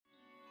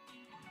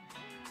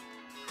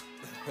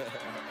I'm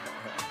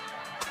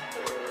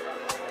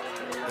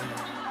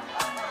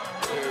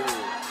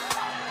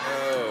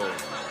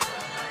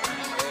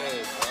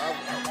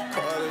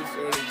calling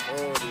Shorty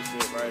phone and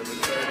shit, right?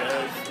 Return to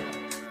her shit.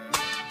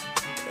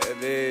 And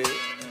then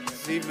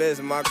she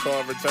missed my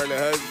call, returning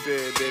her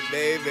shit. Then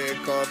David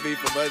called me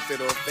from her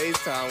shit on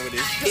FaceTime with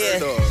his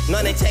shirt off.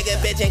 Know they take a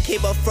bitch and keep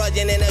her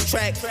frozen in a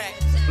track.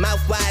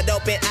 Mouth wide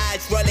open,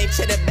 eyes rolling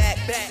to the back.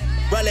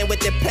 Rolling with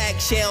the pack,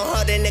 she don't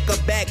hold a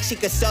nigga back. She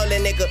console a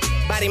nigga,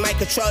 body might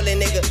control a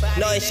nigga.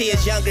 Knowing she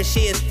is younger,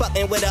 she is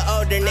fucking with an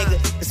older nigga.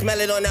 Can smell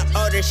it on the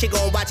odor, she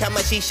gon' watch how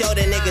much she show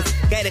the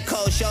niggas. Got a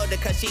cold shoulder,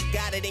 cause she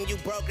got it and you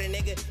broke her,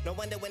 nigga. No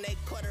wonder when they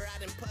caught her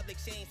out in public,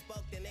 she ain't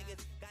spoke to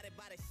niggas. Got it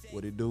by the shit.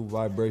 What it do,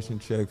 Vibration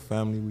Check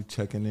family? We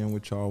checking in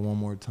with y'all one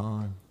more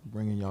time,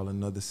 bringing y'all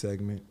another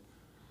segment.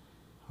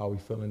 How we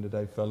feeling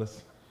today,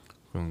 fellas?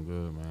 Feeling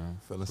good, man.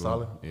 Feeling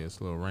solid? Yeah,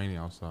 it's a little rainy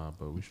outside,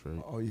 but we straight.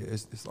 Oh yeah,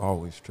 it's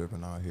always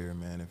tripping out here,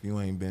 man. If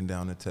you ain't been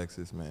down to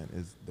Texas, man,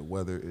 the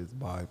weather is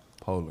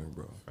bipolar,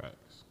 bro.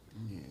 Facts.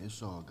 Yeah,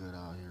 it's all good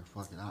out here.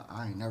 Fuck it.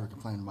 I ain't never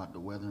complaining about the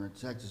weather in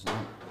Texas.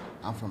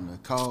 I'm from the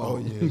cold. Oh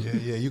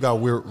yeah. You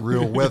got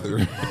real weather.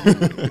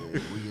 Yeah,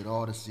 we get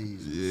all the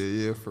seasons.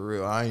 Yeah, for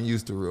real. I ain't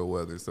used to real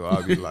weather, so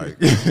I'll be like,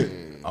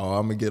 oh,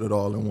 I'm gonna get it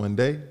all in one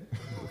day.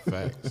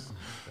 Facts.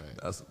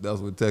 That's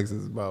what Texas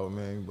is about,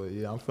 man. But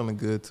yeah, I'm feeling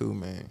good too,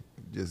 man.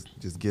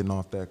 Just getting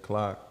off that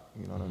clock,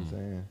 you know what I'm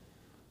saying?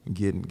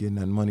 Getting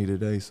that money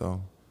today,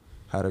 so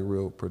had a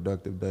real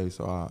productive day.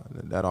 So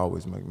that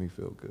always make me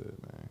feel good,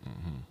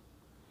 man.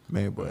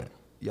 Man, but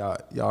y'all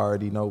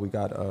already know we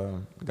got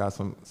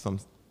some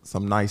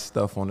nice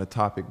stuff on the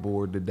topic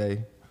board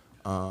today.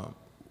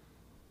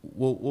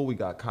 What we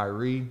got?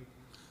 Kyrie.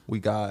 We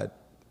got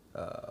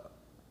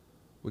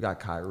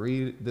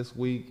Kyrie this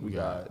week. We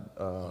got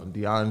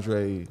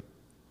DeAndre.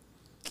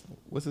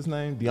 What's his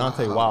name?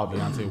 Deontay Wilder.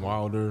 Deontay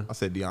Wilder. I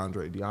said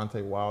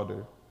Deontay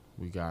Wilder.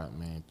 We got,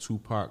 man,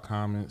 Tupac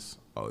comments.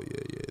 Oh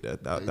yeah.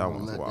 That They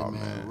one was let wild, that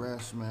man.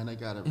 Rest, man. They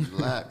gotta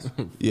relax.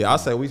 Yeah, I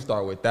say we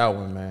start with that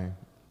one, man.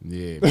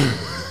 Yeah,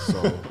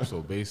 man.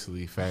 so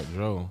basically, Fat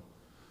Joe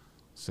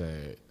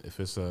said if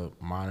it's a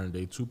modern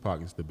day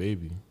Tupac, it's the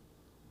baby.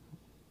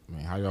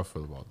 Man, how y'all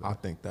feel about that? I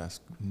think that's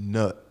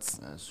nuts.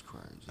 That's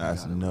crazy.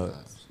 That's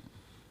nuts.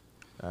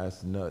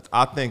 That's nuts.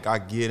 I think I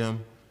get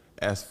him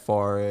as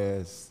far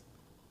as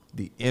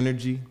the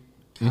energy.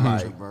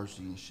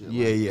 Controversy and shit.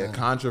 Yeah, that.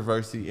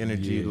 controversy,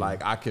 energy. Yeah.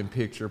 Like I can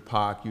picture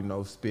Pac,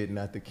 spitting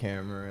at the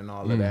camera and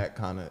all of that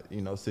kind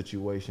of,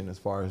 situation as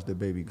far as the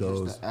baby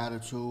goes. Just the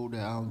attitude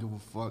that I don't give a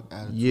fuck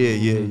attitude.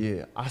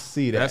 Yeah. I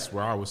see that. That's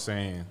where I was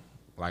saying,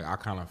 like, I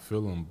kind of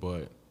feel him,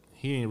 but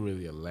he ain't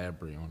really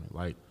elaborate on it.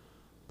 Like,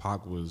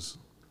 Pac was,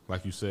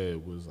 like you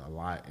said, was a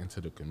lot into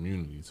the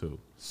community too.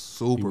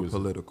 Super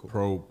political.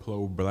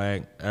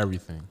 Pro-black,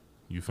 everything.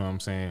 You feel what I'm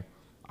saying?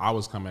 I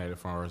was coming at it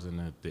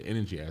from the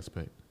energy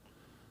aspect.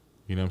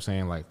 You know what I'm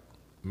saying? Like,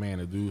 man,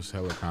 the dude's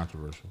hella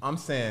controversial. I'm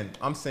saying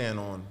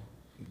on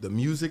the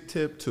music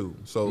tip too.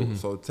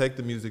 So take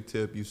the music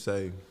tip. You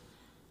say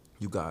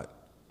you got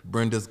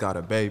Brenda's got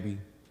a baby.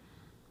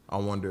 I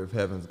wonder if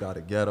Heaven's got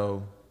a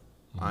ghetto.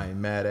 I ain't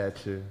mad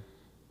at you.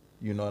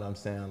 You know what I'm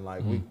saying?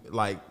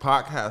 Like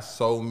Pac has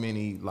so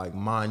many like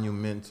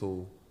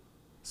monumental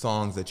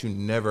songs that you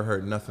never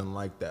heard nothing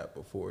like that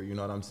before. You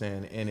know what I'm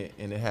saying? And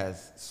it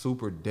has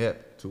super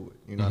depth to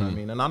it. You know what I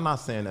mean? And I'm not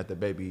saying that the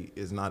baby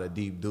is not a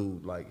deep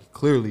dude. Like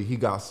clearly he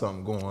got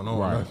something going on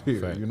right here.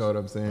 Facts. You know what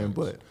I'm saying? Facts.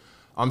 But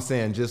I'm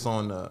saying just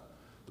on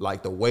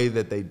the way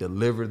that they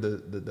deliver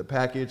the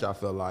package, I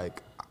feel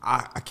like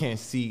I can't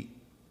see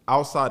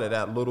outside of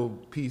that little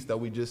piece that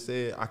we just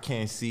said. I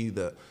can't see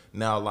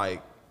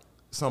like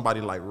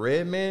somebody like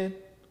Redman.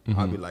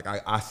 I'll be like,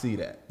 I see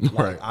that.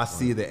 Like, I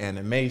see the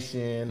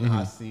animation.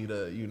 I see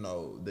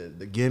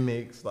the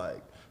gimmicks.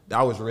 Like,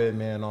 that was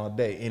Redman all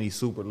day. And he's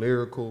super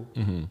lyrical.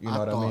 You know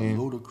what I mean?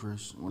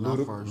 Ludacris when I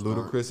first started.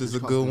 Ludacris is a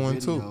good one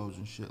too. Videos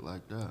and shit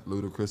like that.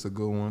 Ludacris a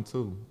good one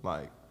too.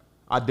 Like,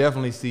 I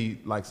definitely see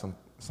like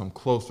some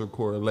closer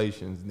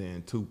correlations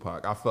than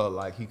Tupac. I felt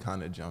like he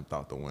kind of jumped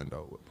out the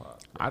window with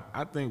Pac.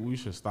 I think we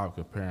should stop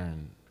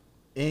comparing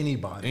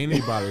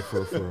anybody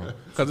for real.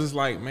 Because it's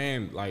like,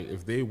 man, like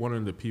if they one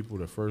of the people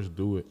to first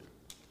do it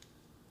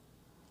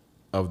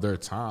of their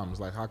time, it's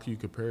like, how can you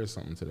compare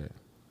something to that?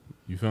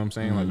 You feel what I'm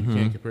saying? Like, you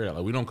can't compare that.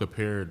 Like, we don't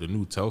compare the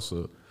new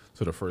Tesla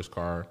to the first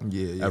car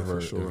ever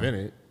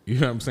invented. You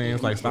know what I'm saying?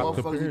 It's like, stop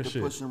comparing shit.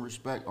 To put some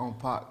respect on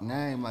Pac's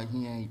name, like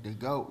he ain't the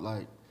GOAT.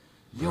 Like,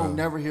 you don't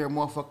never hear a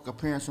motherfucker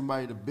comparing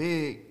somebody to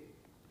Big.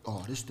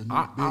 Oh, this the new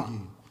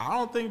Biggie. I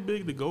don't think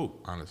Big the GOAT,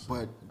 honestly.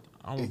 But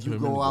if you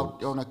go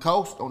out on the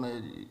coast,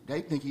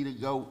 they think he the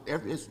GOAT.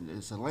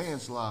 It's a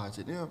landslide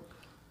to them.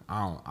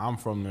 I'm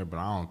from there, but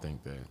I don't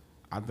think that.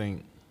 I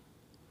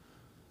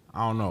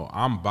don't know.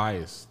 I'm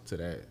biased to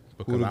that.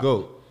 Who the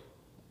GOAT?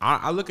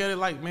 I look at it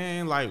like,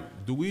 man,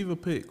 like, do we even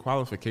put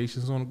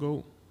qualifications on the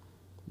GOAT?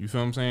 You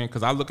feel what I'm saying?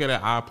 Because I look at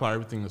it, I apply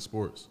everything to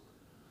sports.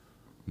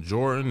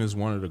 Jordan is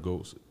one of the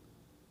GOATs,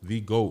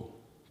 the GOAT.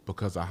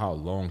 because of how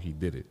long he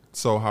did it.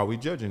 So how we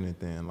judging it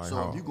then? Like So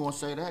how? if you gonna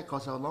say that,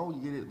 cause how long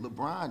you get it,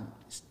 LeBron,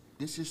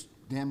 this is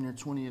damn near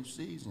 20th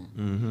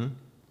season.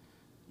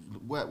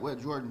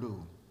 What Jordan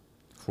do?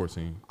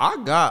 14. I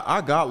got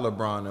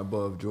LeBron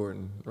above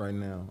Jordan right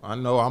now. I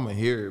know I'm gonna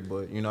hear it,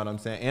 but you know what I'm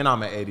saying. And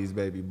I'm an '80s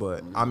baby,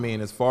 but I mean,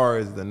 as far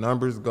as the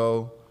numbers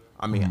go,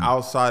 I mean,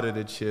 outside of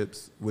the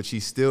chips, which he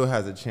still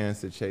has a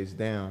chance to chase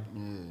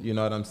down. You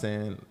know what I'm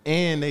saying?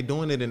 And they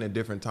doing it in a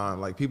different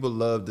time. Like people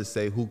love to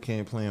say who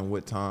can't play in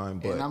what time,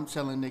 but And I'm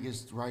telling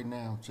niggas right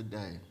now,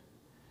 today,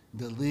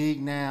 the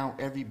league now,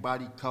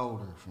 everybody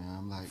colder,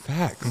 fam. Like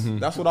facts.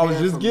 That's what I was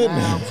just from getting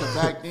now at. to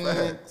back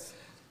then,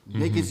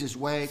 niggas is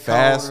way colder.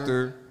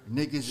 Faster.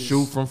 Niggas is,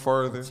 Shoot from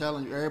further. I'm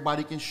telling you,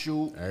 everybody can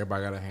shoot.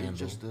 Everybody got a handle. It's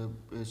just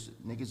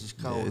niggas is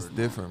colder. Yeah, it's now.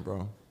 different,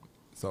 bro.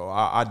 So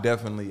I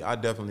definitely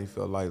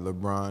feel like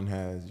LeBron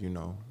has,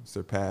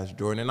 surpassed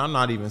Jordan. And I'm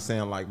not even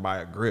saying like by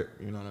a grip,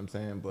 you know what I'm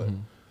saying? But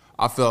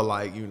I feel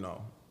like,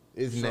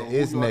 it's So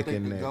it's who do I neck think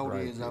and the neck GOAT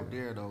right is there. out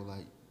there though?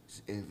 Like,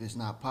 if it's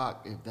not Pac,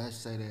 if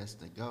that's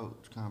the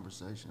GOAT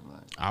conversation,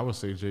 like I would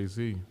say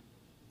Jay-Z.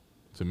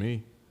 To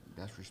me,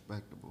 that's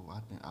respectable.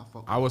 I think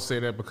I would say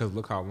that because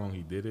look how long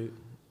he did it.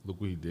 Look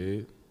what he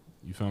did.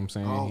 You feel what I'm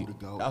saying? the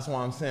GOAT. That's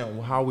why I'm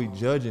saying how we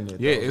judging it.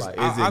 Yeah, though. it's- Like,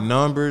 I- is it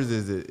numbers?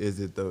 Is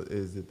it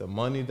the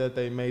money that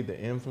they made, the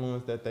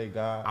influence that they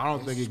got? I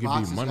don't think it could be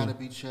Boxes money. gotta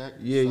be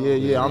checked. Yeah, so,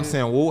 yeah. I'm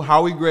saying, well,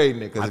 how we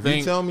grading it? Because I if you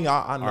think- tell me,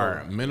 I know. All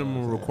right,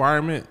 minimum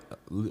requirement,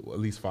 at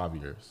least 5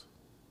 years.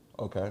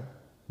 Okay.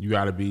 You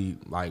got to be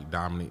like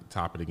dominant,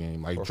 top of the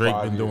game. Like For Drake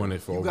 5 been doing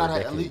years. it for You over gotta a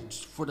at decade.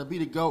 least to be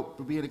the GOAT,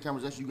 to be in the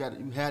conversation.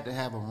 You had to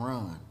have a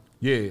run.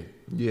 Yeah,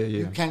 Yeah, You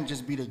yeah. can't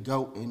just be the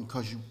GOAT and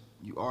cause you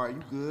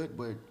good,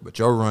 but But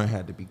your run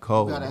had to be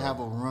cold. you gotta bro. have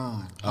a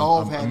run. a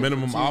Hov had it for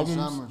minimum 10 albums.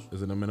 summers.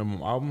 Is it a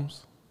minimum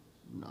albums?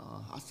 No,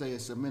 I say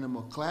it's a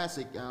minimum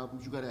classic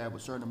albums. You gotta have a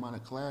certain amount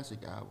of classic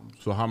albums.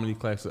 So how many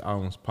classic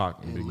albums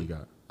Pac and And Biggie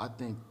got? I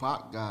think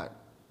Pac got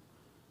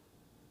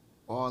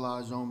All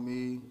Eyes on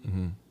Me,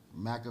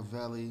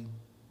 Machiavelli,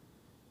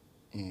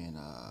 and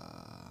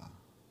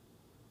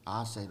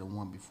I say the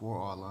one before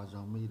All Eyes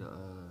on Me.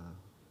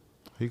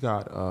 He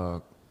got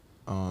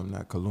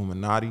that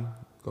Illuminati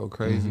go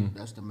crazy.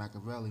 That's the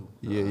Machiavelli.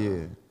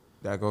 Yeah.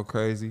 That go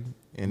crazy.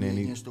 And then Me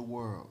he Against the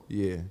World.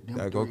 yeah, Them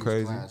that go three is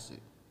crazy. classic.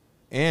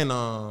 And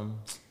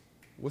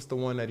what's the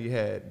one that he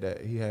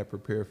had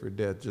prepared for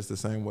death just the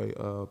same way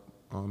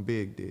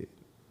Big did?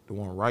 The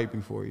one right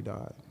before he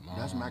died.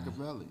 That's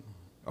Machiavelli.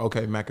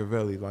 Okay,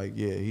 Machiavelli, like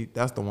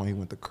that's the one he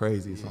went the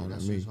craziest Yeah, on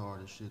that's to me. his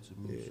hardest shit to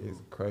me. Yeah, too. it's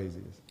the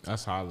craziest.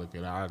 That's how I look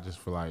at it. I just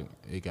feel like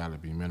it got to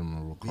be minimum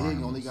Big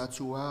requirements. only got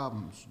 2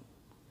 albums.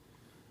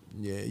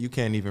 Yeah, you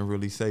can't even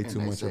really say And too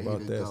they much say he about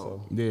the that.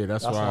 GOAT. So Yeah,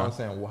 that's why why. I'm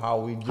saying how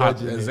we How-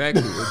 judging it.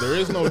 exactly. There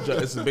is no.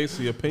 It's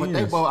basically But they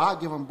opinions. both, I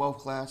give them both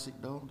classic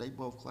though. They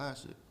both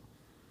classic.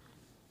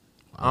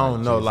 I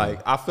don't know. Jay-Z.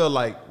 Like I feel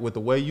like with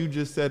the way you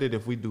just said it,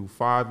 if we do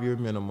 5-year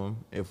minimum,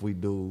 if we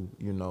do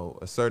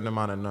a certain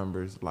amount of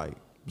numbers, like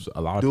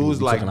A lot of people dudes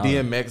be like taking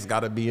out. DMX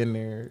got to be in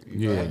there.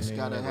 You know Yeah. what I He's mean?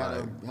 gotta have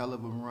Like, a hell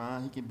of a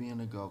run. He can be in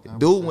the GOAT. dude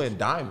conversation. went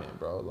diamond,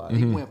 bro. Like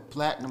He went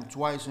platinum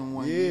twice in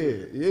one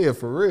year. yeah,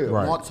 for real.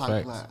 Right.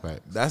 multi-plat.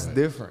 Facts. That's Facts.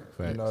 different.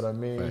 You Facts. know what I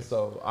mean? Facts.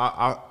 So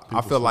I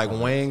People feel like sleep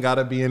on Wayne got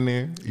to be in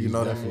there. You He's know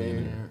what I definitely in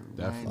mean?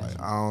 there. Definitely.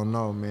 Like, I don't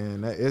know,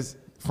 man. That is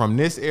from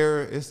this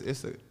era. It's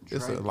a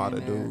Drake lot in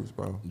of there. dudes,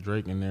 bro.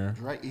 Drake in there.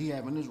 Drake, he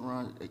having his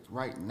run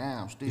right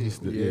now still. He's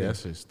still, yeah, that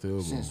shit's still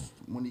going. Since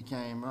when he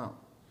came out.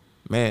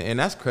 Man, and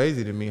that's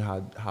crazy to me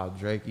how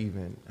Drake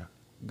even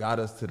got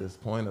us to this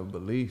point of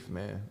belief,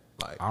 man.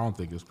 Like I don't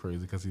think it's crazy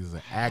because he's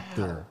an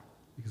actor.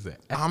 He's an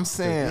actor. I'm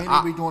saying,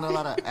 And he be doing a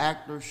lot of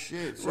actor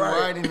shit. So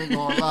I ain't even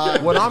gonna lie.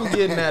 what I'm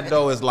getting at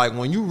though is like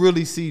when you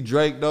really see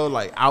Drake though,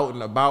 like out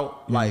and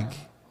about, like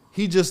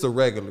he just a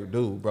regular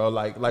dude, bro.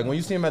 Like when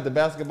you see him at the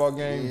basketball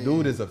game,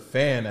 dude is a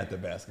fan at the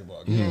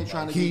basketball game. He ain't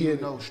trying to He give you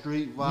is- no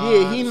street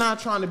vibes. Yeah, he not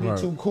trying to be Right.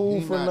 too cool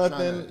He for not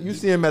nothing. tryna- You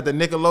see him at the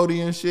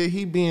Nickelodeon shit,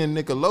 he being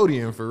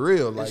Nickelodeon for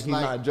real. Like It's he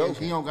not He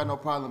joking. don't got no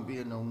problem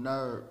being no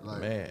nerd.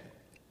 Like Man,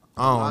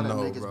 a I lot don't of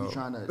know, niggas bro. be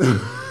trying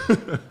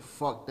to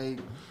fuck. They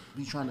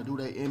be trying to do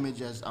their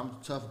image as I'm a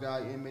tough guy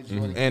image. so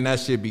they And that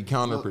shit be look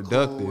cool and all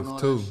counterproductive that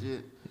too.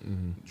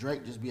 shit.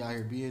 Drake just be out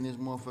here being his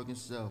motherfucking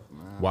self,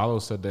 man. Wallow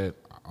said that.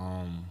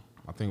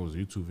 I think it was a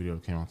YouTube video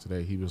that came out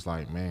today. He was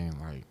like, "Man,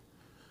 like,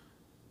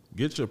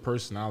 get your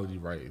personality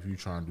right if you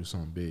trying to do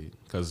something big.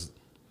 Because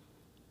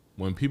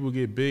when people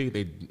get big,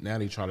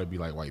 they try to be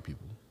like white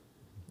people.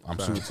 I'm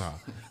super top.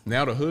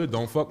 Now the hood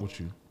don't fuck with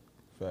you.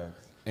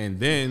 Facts. And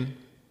then,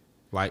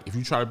 like, if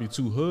you try to be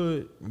too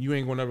hood, you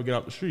ain't gonna never get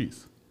out the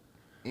streets.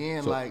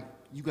 And So- like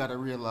you gotta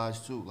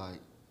realize too, like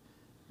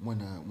when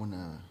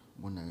the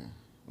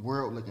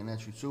world looking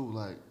at you too,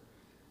 like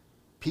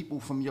people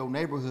from your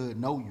neighborhood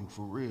know you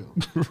for real.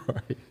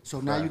 Right. So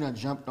now you done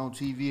jumped on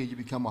TV and you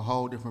become a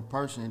whole different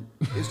person.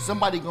 Is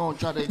somebody gonna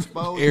try to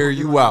expose Air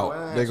you? you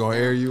out. They gonna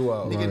air you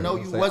out. Nigga, Right. know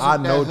you Say, wasn't I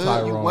that know hood,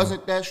 Tyrone. you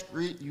wasn't that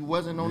street, you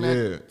wasn't on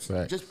that.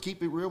 Facts. Just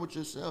keep it real with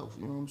yourself.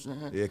 You know what I'm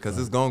saying? Yeah, because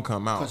it's gonna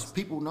come Because out.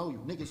 people know you,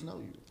 niggas know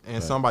you.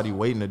 And somebody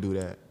waiting to do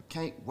that.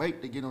 Can't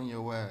wait to get on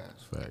your ass.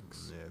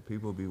 Facts. Yeah,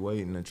 people be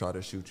waiting to try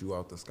to shoot you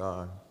out the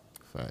sky.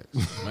 Facts.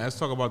 Man, let's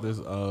talk about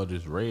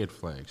this red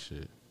flag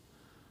shit.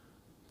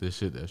 This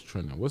shit that's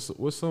trending.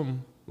 What's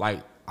some,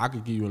 like, I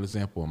could give you an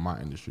example in my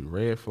industry.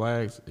 Red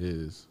flags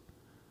is,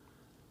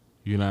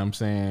 you know what I'm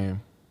saying?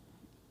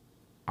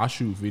 I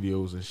shoot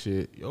videos and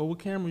shit. Yo, what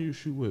camera you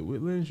shoot with?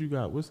 What lens you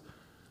got?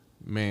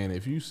 Man,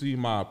 if you see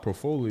my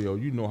portfolio,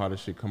 you know how this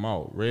shit come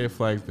out. Red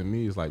flags to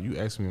me is like, you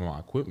asking me my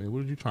equipment.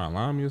 What, did you trying to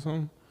lie me or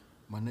something?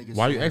 My nigga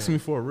Why you said- asking me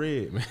for a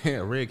red, man?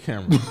 A red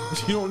camera.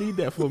 You don't need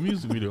that for a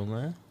music video,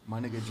 man. My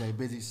nigga Jay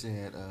Busy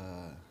said,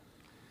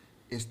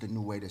 it's the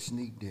new way to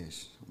sneak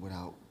this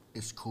without,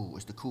 it's cool.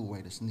 It's the cool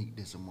way to sneak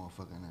this a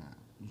motherfucker now.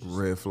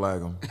 Red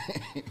flag them.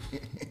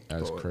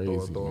 That's throw crazy,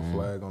 a man.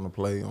 flag on the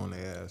play on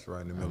their ass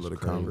right in the middle of the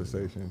crazy.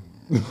 conversation.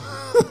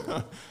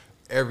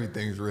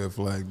 Everything's red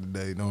flag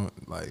today.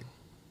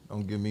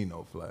 Don't give me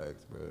no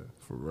flags, bro.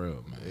 For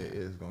real, man.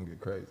 It's gonna get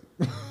crazy.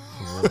 For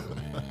real,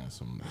 man.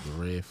 Some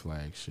red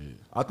flag shit.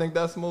 I think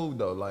that's smooth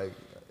though. Like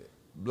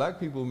black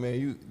people,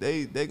 man,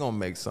 they gonna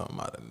make something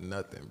out of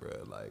nothing, bro.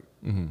 Like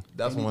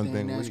that's Anything one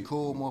thing. that's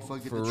cool,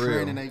 motherfucker, get for the real.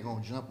 trend and they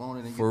gonna jump on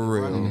it and For get the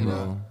real, running it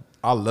up. bro.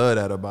 I love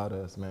that about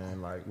us,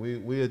 man. Like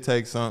we'll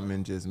take something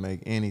and just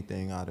make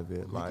anything out of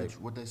it. Like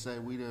What they say,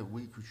 we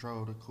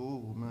control the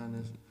cool,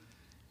 man.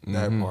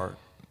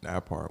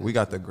 that part. We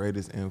got the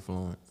greatest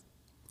influence.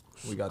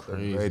 We got the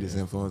Crazy, greatest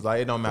influence.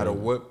 Like it don't matter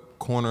what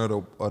corner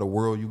of the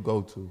world you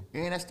go to.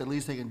 And that's the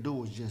least they can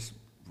do is just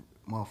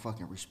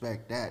motherfucking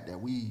respect that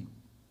we, you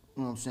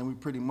know what I'm saying, we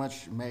pretty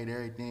much made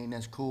everything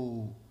that's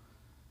cool.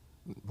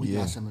 We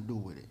Yeah. got something to do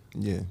with it.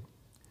 Yeah.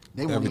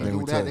 They won't even Everything do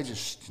we that. They touch.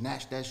 just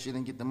snatch that shit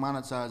and get the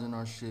monetizing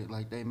our shit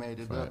like they made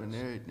it up Facts. and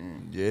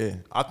everything. Yeah,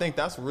 I think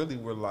that's really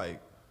where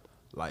like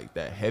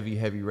that heavy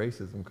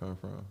racism come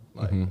from.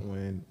 Like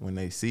when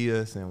they see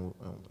us and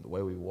the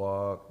way we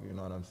walk, you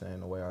know what I'm saying,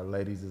 the way our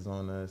ladies is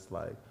on us.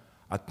 Like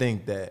I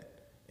think that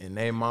in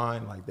their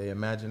mind, like their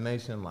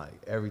imagination, like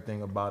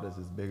everything about us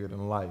is bigger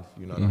than life.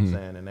 You know what I'm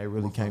saying, and they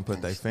really can't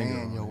put their finger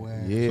stand on your it.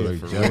 ass. Yeah, So they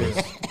for jealous.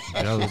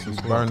 real. Jealous It's as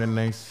fuck. burning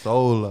their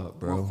soul up,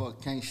 bro.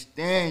 Motherfucker can't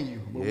stand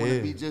you, but want Yeah.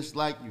 to be just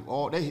like you.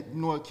 All they, you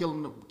know what kill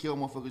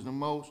motherfuckers the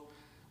most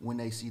when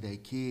they see their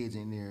kids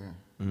in there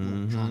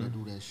trying to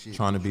do that shit,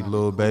 Trying to be be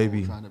little cool,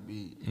 baby. trying to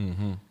be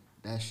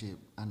that shit.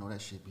 I know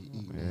that shit be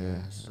eating their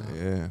ass. So.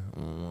 Yeah,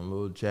 when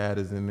little Chad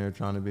is in there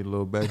trying to be a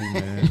little baby,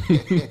 man.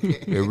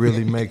 It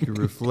really make you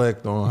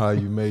reflect on how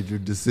you made your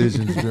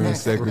decisions during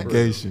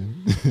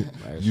segregation.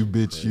 You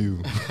bitch, you.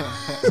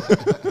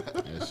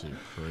 That shit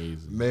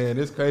crazy. Man,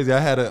 it's crazy. I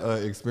had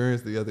a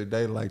experience the other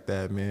day like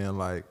that, man.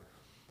 Like,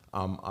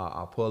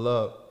 I pull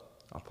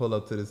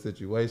up to the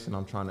situation.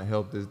 I'm trying to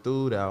help this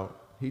dude out.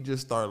 He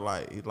just start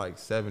he's like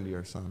 70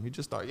 or something. He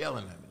just start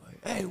yelling at me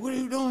like, "Hey, what are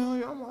you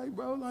doing?" I'm like,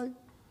 "Bro, like,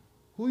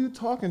 who you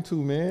talking to,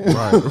 man?"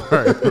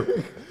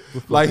 Right.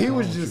 Like he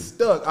was just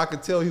stuck. I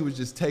could tell he was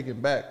just taken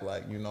back.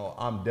 Like, you know,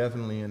 I'm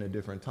definitely in a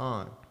different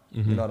time.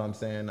 You know what I'm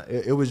saying?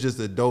 It was just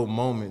a dope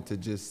moment to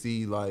just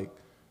see like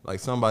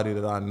somebody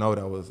that I know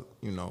that was,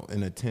 you know,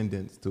 in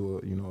attendance to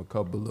a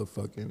couple of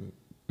fucking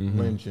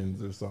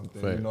lynchings or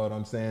something. Fact. You know what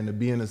I'm saying? To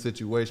be in a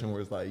situation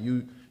where it's like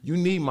you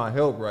need my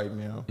help right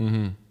now,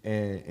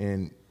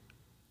 and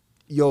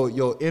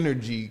your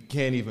energy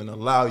can't even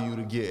allow you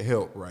to get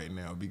help right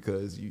now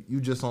because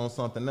you just on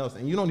something else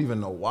and you don't even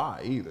know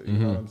why either. You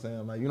know what I'm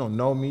saying? Like you don't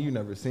know me, you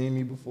never seen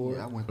me before.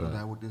 Yeah, I went through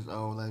that with this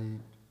old lady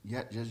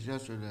just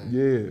yesterday.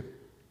 Yeah.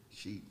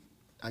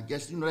 I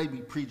guess, you know, they be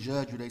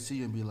prejudge you. They see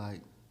you and be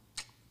like,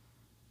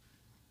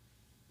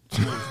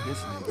 who is this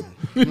nigga?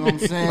 You know what I'm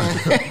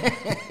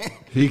saying?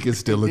 He could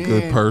steal a And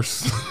good then-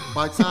 purse.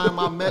 By the time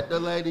I met the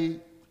lady,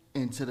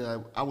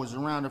 I was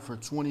around her for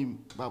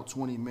about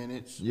 20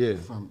 minutes. Yeah.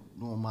 From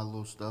doing my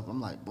little stuff.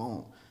 I'm like,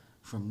 boom.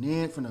 From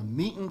the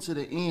meeting to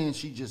the end,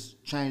 she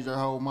just changed her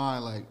whole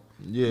mind. Like,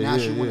 now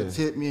she want to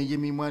tip me and give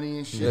me money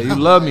and shit. Yeah, you I'm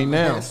love like, me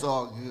now. Man, it's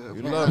all good.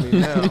 You man. love me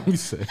now. He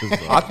said,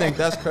 I think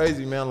that's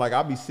crazy, man. Like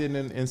I be sitting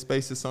in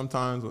spaces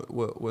sometimes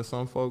with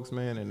some folks,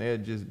 man, and they'll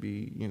just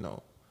be, you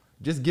know,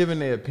 just giving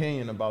their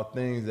opinion about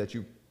things that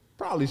you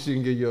probably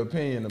shouldn't give your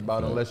opinion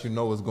about unless you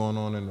know what's going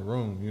on in the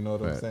room. You know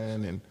what I'm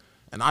saying?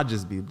 And I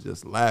just be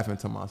just laughing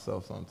to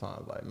myself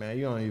sometimes, like, man,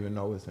 you don't even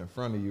know what's in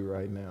front of you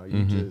right now.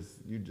 You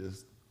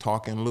just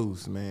talking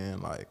loose,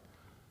 man. Like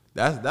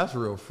that's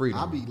real freedom.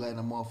 I be letting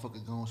a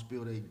motherfucker go and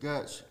spill their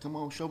guts. Come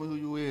on, show me who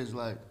you is.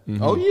 Like,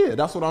 Oh yeah,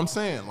 that's what I'm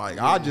saying. Like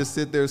I just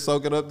sit there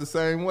soak it up the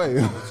same way.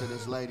 to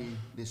this lady,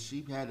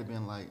 she had to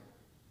been like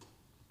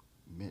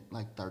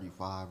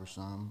 35 or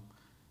something.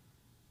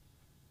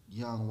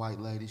 Young white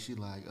lady, she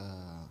like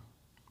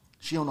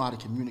she don't know how to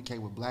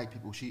communicate with black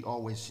people. She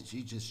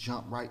just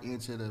jumped right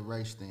into the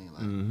race thing.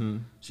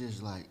 Like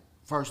she's like,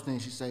 first thing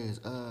she say is,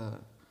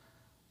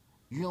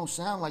 you don't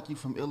sound like you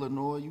from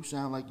Illinois. You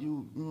sound like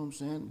you know what I'm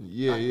saying?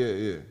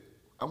 Yeah.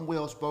 I'm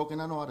well spoken.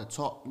 I know how to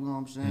talk. You know what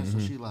I'm saying? So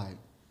she like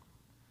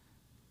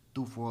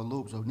threw for a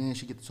loop. So then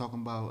she get to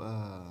talking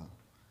about.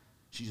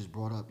 She just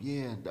brought up,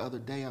 yeah, the other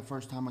day, the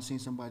first time I seen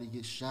somebody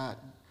get shot.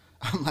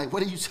 I'm like,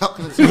 what are you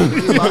talking to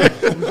me about?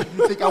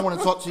 You think I want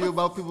to talk to you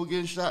about people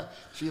getting shot?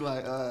 She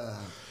like,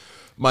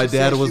 my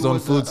dad was on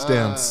food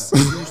stamps.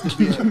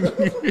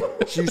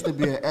 She used to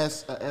be a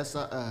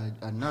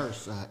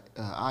nurse,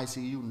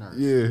 ICU nurse.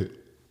 Yeah.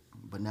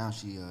 But now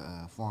she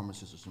a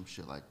pharmacist or some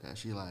shit like that.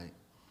 She like,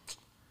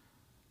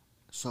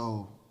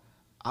 so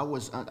the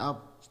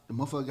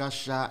motherfucker got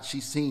shot. She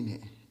seen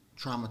it,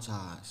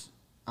 traumatized.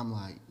 I'm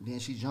like, then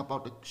she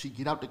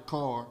get out the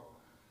car,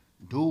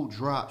 dude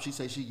drop. She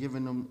say she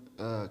giving them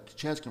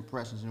chest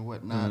compressions and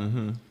whatnot.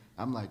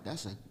 I'm like,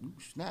 that's a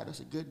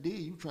good deal.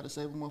 You try to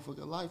save a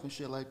motherfucker life and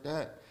shit like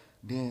that.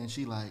 Then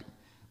she like,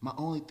 my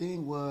only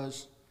thing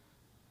was,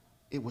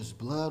 it was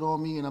blood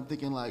on me, and I'm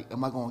thinking like,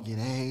 am I gonna get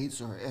AIDS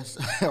or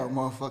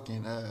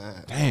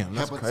motherfucking damn,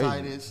 that's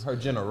hepatitis? Crazy. Her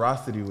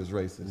generosity was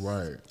racist,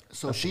 Right?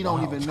 So that's she wild.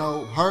 don't even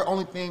know. Her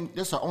only thing,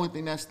 this her only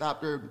thing that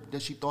stopped her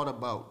that she thought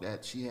about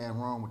that she had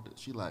wrong with it.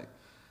 She like,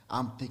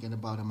 I'm thinking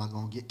about, am I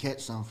gonna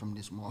catch something from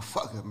this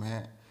motherfucker,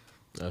 man?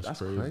 That's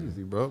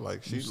crazy, bro.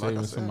 Like You she's like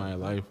saving somebody's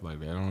life like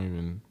that. I don't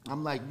even.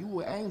 I'm like, you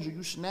an angel,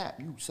 you snap,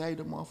 you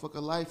saved a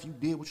motherfucker life, you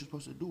did what you're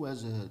supposed to do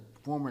as a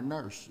former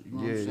nurse. You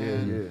know what I'm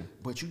saying? Yeah.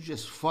 But you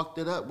just fucked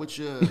it up with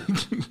your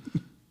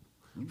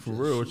For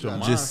real, with your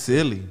mind. Just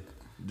silly.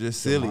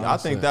 I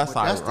think that's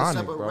But that's ironic,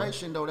 the bro.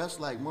 separation though. That's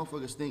like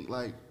motherfuckers think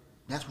like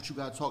that's what you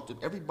gotta talk to.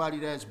 Everybody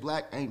that's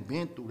black ain't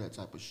been through that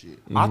type of shit.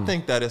 I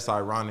think that it's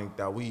ironic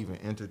that we even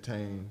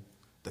entertain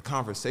the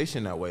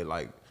conversation that way.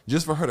 Like,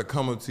 just for her to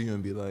come up to you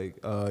and be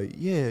like,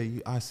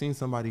 I seen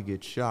somebody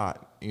get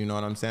shot. You know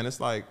what I'm saying? It's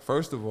like,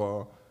 first of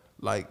all,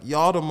 like,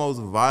 y'all the most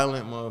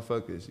violent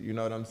motherfuckers. You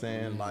know what I'm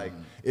saying? Like,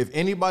 if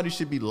anybody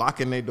should be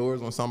locking their doors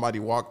when somebody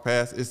walk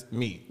past, it's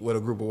me with a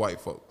group of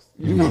white folks.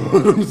 You know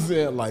what I'm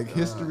saying? Like,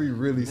 history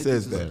really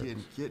says that.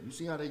 You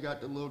see how they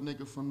got the little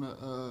nigga from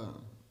the,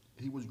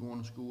 he was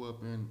going to school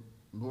up in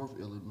North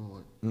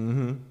Illinois.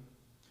 Mm-hmm.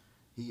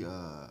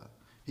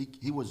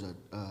 He was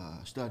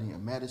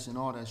studying medicine,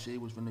 all that shit. He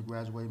was finna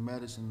graduate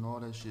medicine and all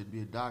that shit,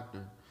 be a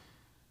doctor.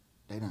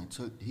 He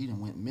done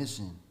went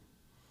missing.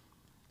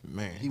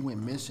 Man. He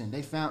went missing.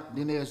 They found,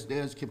 then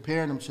there's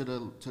comparing him to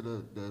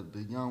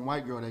the young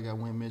white girl that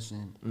went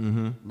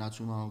missing not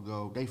too long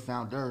ago. They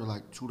found her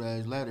like 2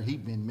 days later.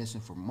 He'd been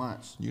missing for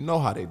months. You know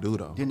how they do,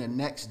 though. Then the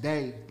next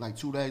day, like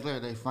 2 days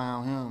later, they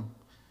found him.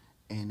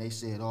 And they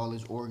said all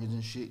his organs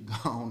and shit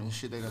gone and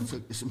shit. They done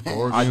took this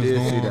man. I did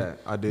see gone, that.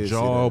 I did see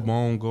that.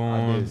 Jawbone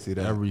gone. I did see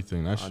that.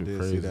 Everything. That shit I did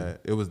crazy. see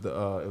that. It was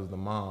the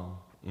mom.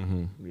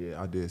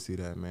 Yeah, I did see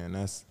that, man.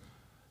 That's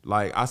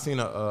like, I seen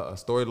a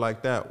story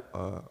like that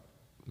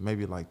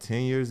maybe like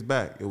 10 years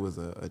back. It was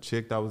a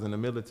chick that was in the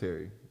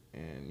military,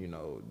 and you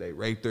know, they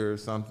raped her or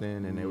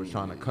something, and they were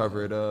trying to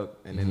cover it up,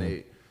 and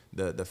then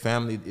the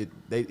family,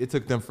 it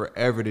took them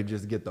forever to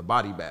just get the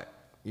body back.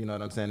 You know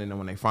what I'm saying? And then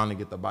when they finally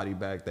get the body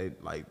back, they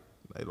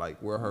like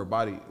where her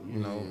body, you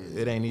know,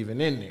 it ain't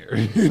even in there.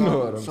 You know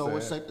what I'm saying? So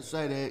it's safe to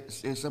say that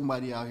there's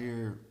somebody out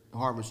here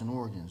harvesting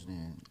organs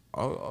then.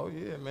 Oh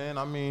yeah, man.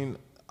 I mean,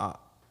 I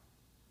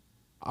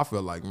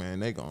feel like,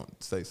 man, they gonna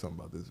say something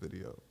about this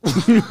video.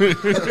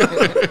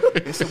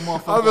 It's a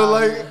motherfucker. I feel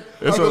like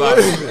It's a lot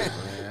of shit,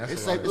 man.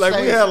 It's safe to like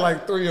say, we had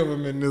like 3 of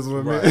them in this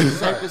one, man. it's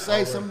safe to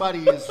say somebody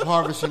is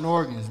harvesting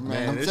organs,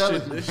 man. I'm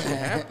telling you, this shit man.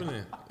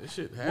 happening. This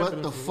shit happening.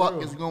 What the for fuck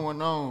real. is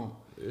going on?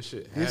 This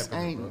shit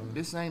happening, bro.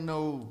 This ain't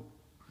no.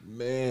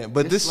 Man,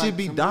 but It's this like should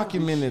be some movie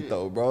documented shit.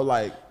 though, bro.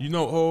 Like, You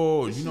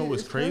know, This you know shit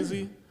what's is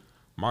crazy?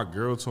 My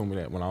girl told me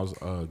that when I was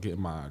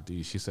getting my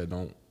ID. She said,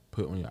 don't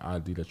put on your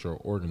ID that you're an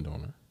organ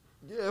donor.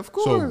 yeah, of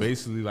course. So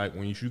basically, like,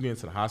 when you get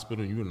into the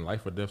hospital and you're in a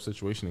life or death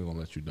situation, they're going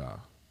to let you die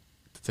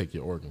to take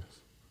your organs.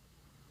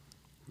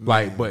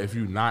 Like, but if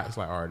you're not, it's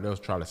like, all right, they'll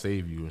try to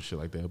save you and shit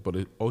like that. But,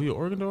 you're an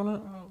organ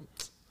donor?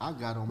 I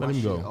got on Let my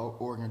him shit, go.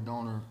 organ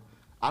donor.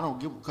 I don't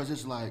give, because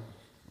it's like,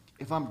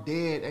 if I'm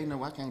dead,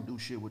 I can't do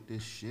shit with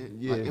this shit.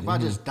 Yeah. Like, if I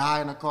just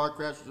die in a car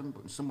crash,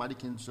 somebody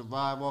can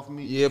survive off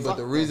me. Yeah, but fuck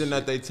the reason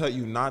that shit. they tell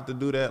you not to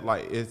do that,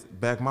 like, it's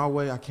back my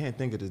way. I can't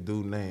think of this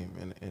dude's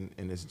name,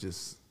 and it's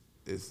just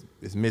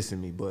it's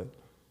missing me. But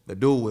the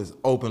dude was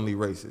openly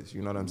racist.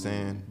 You know what I'm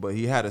saying? But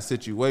he had a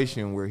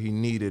situation where he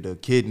needed a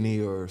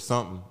kidney or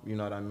something. You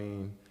know what I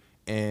mean?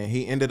 And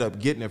he ended up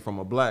getting it from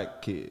a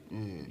black kid.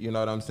 You know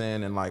what I'm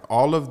saying? And like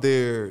all of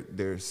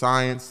their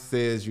science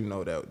says, you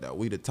know, that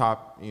we the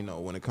top, you know,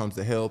 when it comes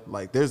to health.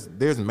 Like there's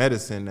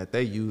medicine that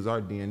they use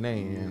our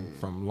DNA in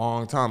from a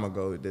long time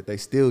ago that they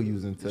still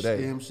using today.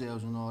 Stem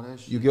cells and all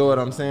that shit. You get what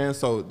I'm saying?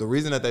 So the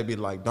reason that they be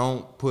like,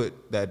 don't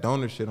put that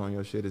donor shit on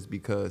your shit is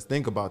because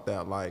think about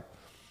that. Like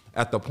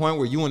at the point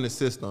where you in the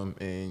system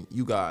and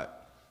you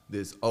got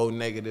this O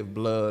negative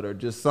blood or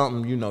just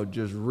something, you know,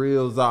 just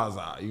real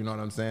zaza, you know what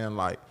I'm saying?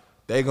 Like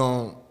they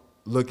gonna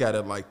look at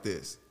it like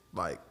this.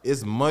 Like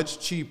it's much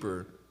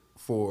cheaper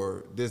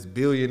for this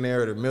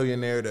billionaire or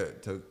millionaire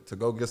to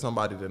go get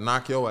somebody to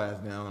knock your ass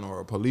down,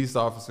 or a police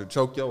officer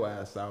choke your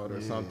ass out, or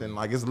something.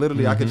 Like, it's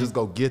literally I could just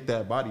go get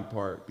that body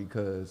part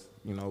because,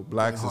 you know,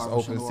 blacks is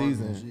open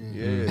season.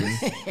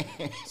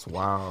 It's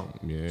wild.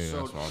 Yeah, So,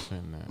 that's what I was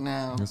saying. That.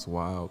 Now, It's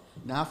wild.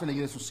 now I'm finna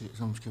get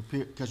some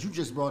because you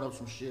just brought up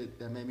some shit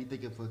that made me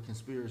think of a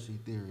conspiracy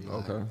theory.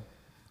 Like, Okay.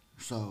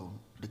 so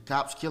the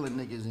cops killing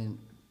niggas and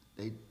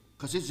they,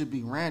 cause it should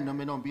be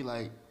random. It don't be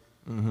like,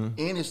 and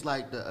it's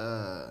like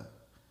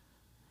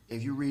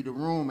if you read the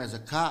room as a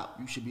cop,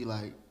 you should be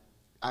like,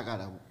 I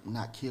gotta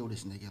not kill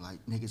this nigga. Like,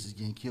 niggas is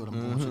getting killed.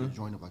 I'm going to the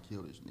joint if I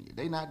kill this nigga.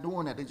 They not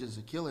doing that. They just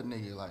a killing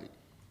nigga. Like,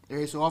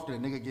 every so often a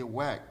nigga get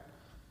whacked.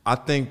 I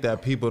think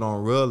that people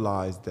don't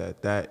realize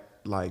that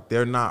like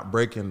they're not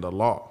breaking the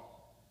law.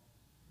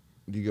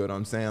 You get what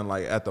I'm saying?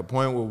 Like, at the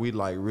point where we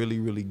like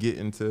really get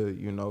into,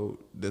 you know,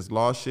 this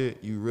law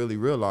shit, you really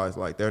realize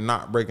like they're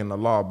not breaking the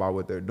law by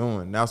what they're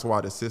doing. That's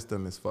why the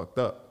system is fucked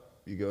up.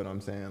 You get what I'm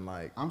saying?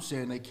 Like, I'm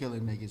saying they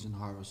killing niggas and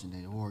harvesting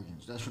their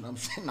organs. That's what I'm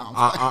saying. No,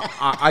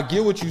 I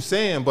get what you're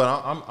saying, but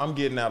I'm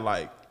getting at,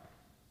 like,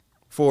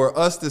 for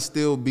us to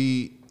still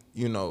be,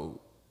 you know,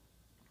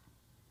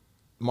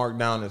 marked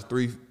down as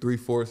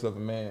three-fourths of a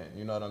man.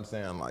 You know what I'm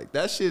saying? Like,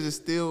 that shit is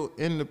still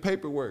in the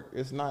paperwork.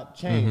 It's not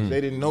changed.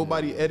 They didn't.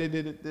 Nobody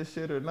edited this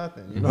shit or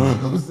nothing. You know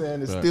what I'm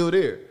saying? It's still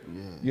there.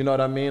 Yeah. You know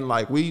what I mean?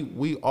 Like,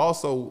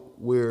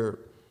 we're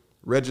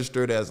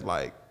registered as,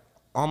 like,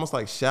 almost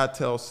like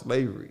chattel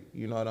slavery.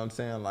 You know what I'm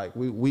saying? Like,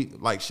 we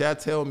like,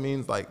 chattel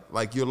means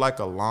like you're like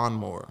a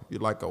lawnmower.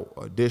 You're like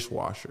a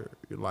dishwasher.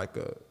 You're like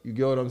you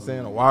get what I'm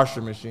saying? A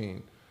washer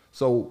machine.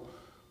 So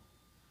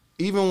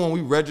even when we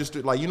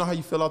registered, like, you know how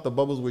you fill out the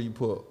bubbles where you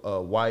put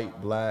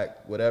white,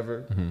 black,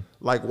 whatever?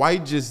 Like,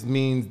 white just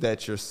means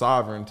that you're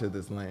sovereign to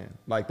this land.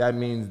 Like, that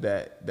means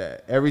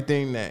that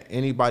everything that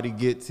anybody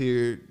gets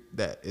here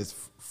that is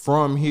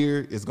from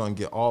here is going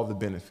to get all the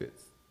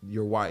benefits.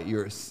 You're white.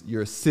 You're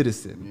a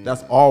citizen. Yeah.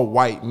 That's all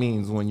white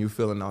means when you're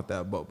filling out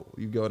that bubble.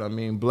 You get what I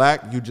mean?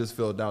 Black, you just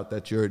filled out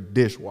that you're a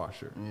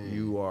dishwasher.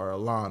 You are a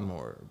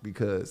lawnmower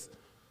because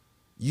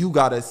you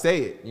gotta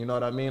say it. You know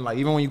what I mean? Like,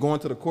 even when you go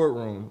into the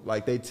courtroom,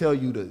 like, they tell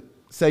you to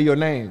say your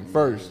name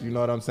first. You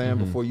know what I'm saying?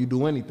 Before you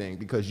do anything,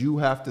 because you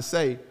have to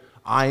say,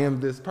 I am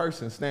this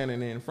person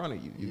standing in front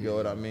of you. You get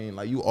what I mean?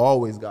 Like, you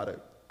always gotta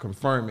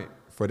confirm it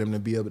for them to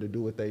be able to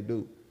do what they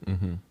do.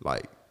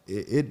 Like,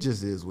 it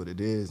just is what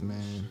it is,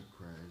 man.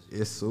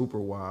 It's super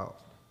wild.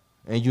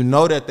 And you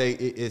know that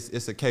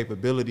it's a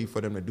capability for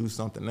them to do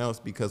something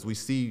else, because we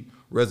see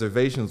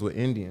reservations with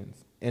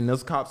Indians, and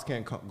those cops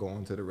can't go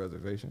into the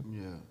reservation.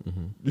 Yeah.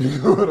 You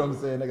know what I'm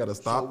saying? They got to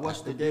stop. So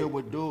what's the deal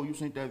with dude? You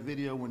seen that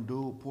video when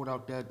dude pulled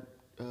out that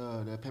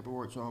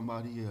paperwork talking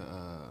about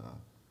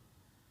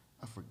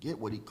I forget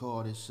what he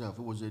called himself.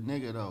 It was a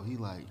nigga though.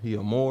 He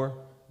a Moor?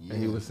 Yeah,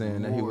 and he was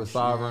saying that he was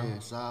sovereign. Yeah,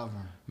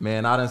 sovereign.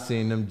 Man, I done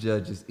seen them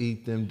judges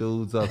eat them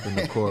dudes up in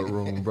the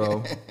courtroom,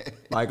 bro.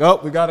 Like,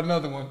 oh, we got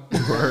another one.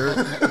 Word.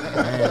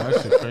 Man,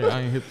 that shit crazy.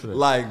 I ain't hip to that.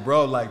 Like,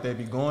 bro, like, they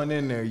be going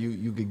in there.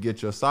 You could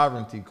get your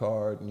sovereignty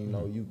card, and you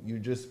know, you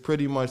just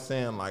pretty much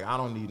saying, like, I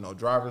don't need no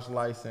driver's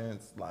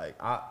license. Like,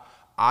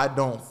 I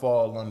don't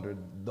fall under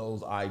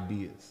those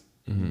ideas.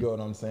 You get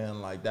what I'm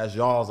saying? Like, that's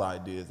y'all's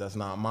ideas. That's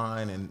not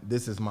mine, and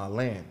this is my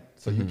land.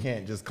 So you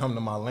can't just come to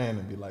my land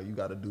and be like, you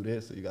got to do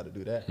this or you got to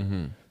do that.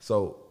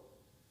 So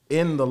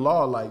in the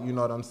law, like, you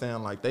know what I'm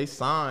saying? Like, they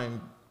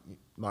signed,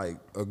 like,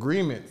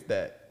 agreements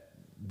that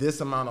this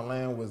amount of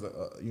land was,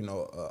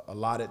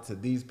 allotted to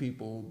these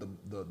people,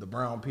 the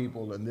brown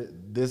people, and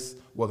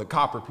the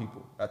copper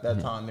people. At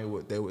that time,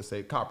 they would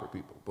say copper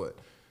people, but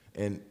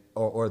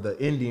or the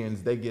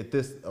Indians, they get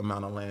this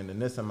amount of land and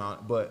this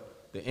amount,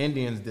 but the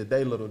Indians did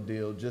their little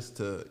deal just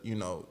to, you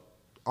know,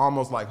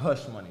 almost like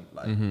hush money,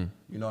 like,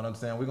 you know what I'm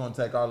saying? We're gonna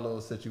take our little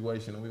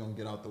situation and we're gonna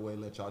get out the way,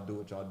 let y'all do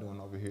what y'all doing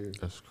over here.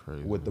 That's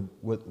crazy. With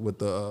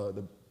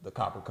the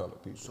copper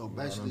colored people. So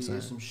basically,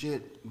 there's some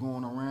shit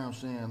going around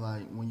saying,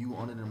 like, when you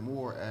under the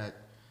Moore Act,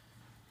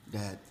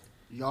 that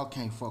y'all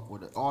can't fuck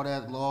with it. All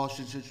that law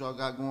shit y'all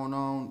got going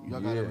on,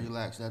 y'all gotta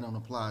relax. That don't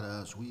apply to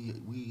us.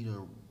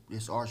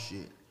 It's our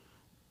shit.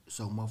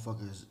 So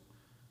motherfuckers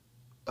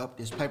up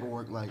this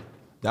paperwork like.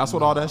 That's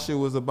what all that shit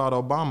was about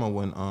Obama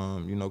when,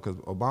 you know, because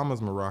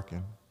Obama's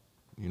Moroccan.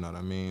 You know what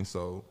I mean?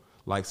 So,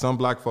 like, some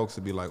black folks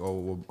would be like, oh,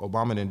 well,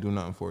 Obama didn't do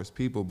nothing for his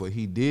people, but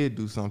he did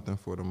do something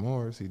for the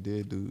Moors. He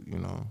did do, you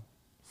know,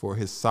 for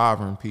his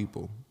sovereign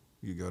people.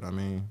 You get what I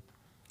mean?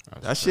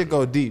 That shit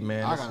go deep,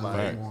 man. I gotta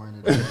look more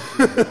into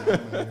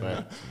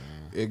that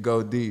shit. It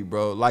go deep,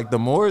 bro. Like, the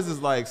Moors is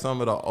like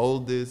some of the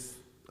oldest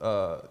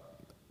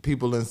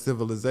people in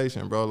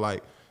civilization, bro.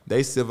 Like,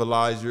 they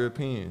civilized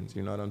Europeans,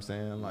 you know what I'm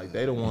saying? Like,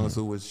 they the ones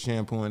who was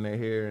shampooing their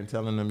hair and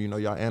telling them, you know,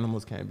 y'all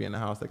animals can't be in the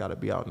house. They got to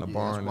be out in the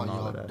barn and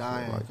all of that.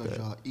 Dying shit like because that.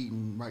 y'all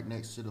eating right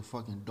next to the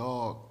fucking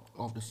dog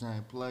off the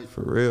same plate.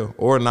 For real.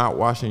 Or not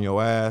washing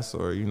your ass,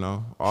 or, you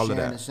know, all Sharing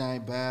of that. the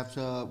same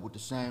bathtub with the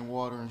same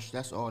water and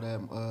that's all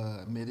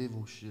that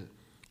medieval shit.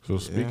 So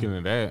speaking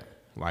of that,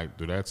 like,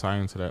 do that tie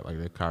into that, like,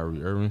 that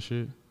Kyrie Irving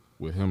shit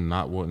with him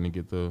not wanting to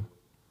get the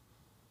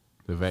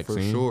The vaccine.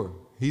 For sure.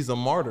 He's a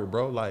martyr,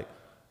 bro. Like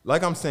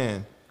I'm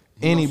saying,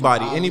 He on some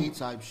anybody, Ali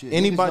type shit.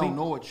 anybody Niggas don't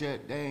know it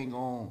yet. They ain't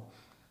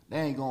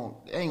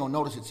gonna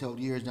notice it till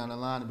years down the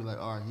line and be like,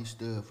 all right, he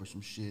stood for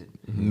some shit.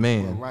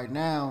 Man. But right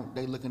now,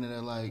 they looking at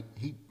it like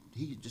he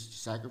just a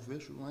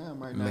sacrificial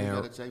lamb right now. Man,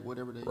 You gotta take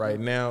whatever they right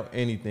do. now,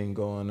 anything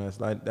going us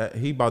like that.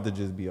 He about to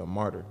just be a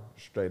martyr,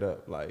 straight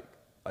up. Like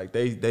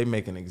they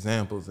making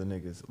examples of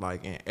niggas.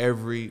 Like in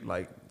every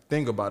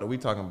think about it. We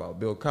talking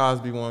about Bill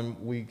Cosby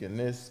 1 week in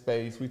this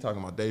space. We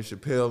talking about Dave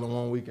Chappelle in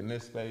 1 week in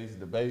this space.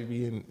 The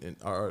baby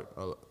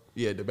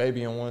the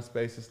baby in one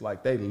space. It's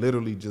like they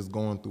literally just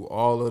going through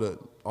all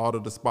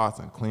of the spots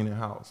and cleaning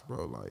house,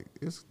 bro. Like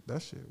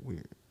that shit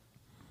weird.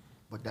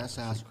 But that's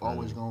how it's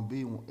always gonna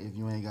be if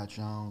you ain't got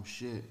your own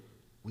shit.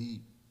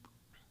 We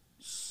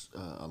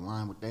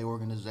align with their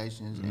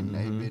organizations and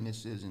their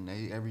businesses and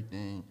they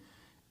everything,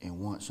 and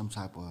want some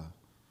type of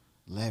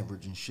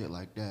leverage and shit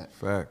like that.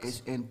 Facts. It's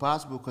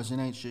impossible because it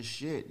ain't just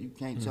shit. You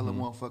can't tell a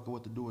motherfucker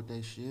what to do with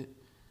their shit.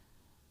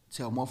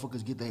 Tell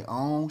motherfuckers get their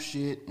own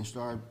shit and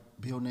start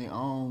building their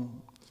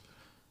own.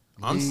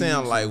 I'm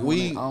saying like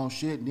we own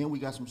shit. And then we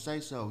got some say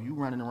so. You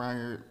running around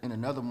here in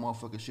another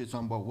motherfucker shit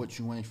talking about what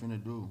you ain't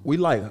finna do.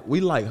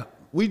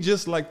 We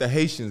just like the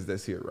Haitians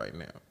that's here right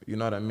now. You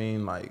know what I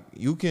mean? Like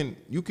you can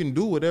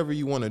do whatever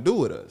you want to do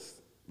with us.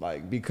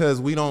 Like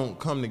because we don't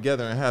come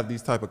together and have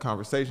these type of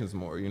conversations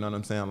more. You know what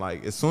I'm saying?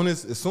 Like as soon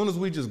as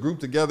we just group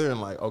together and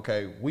like,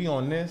 okay, we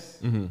on this,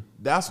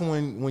 that's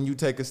when you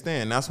take a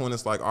stand. That's when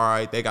it's like, all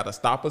right, they gotta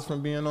stop us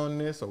from being on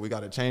this, or we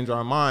gotta change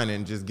our mind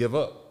and just give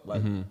up.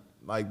 But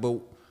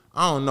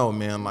I don't know,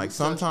 man. Like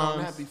sometimes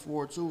on that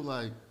before too,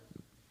 like,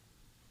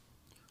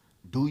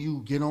 do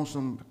you get on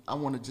some? I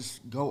want to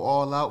just go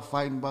all out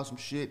fighting about some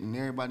shit, and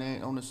everybody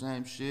ain't on the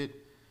same shit.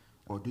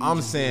 Or do you I'm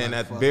just saying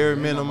like, at bare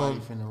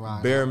minimum,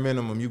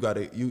 minimum, you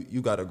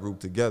gotta group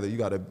together. You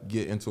gotta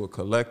get into a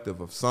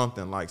collective of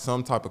something, like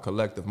some type of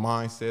collective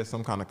mindset,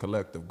 some kind of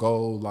collective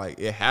goal. Like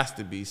it has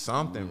to be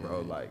something,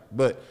 bro. Like,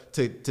 but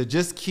to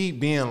just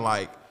keep being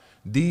like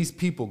these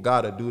people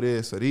gotta do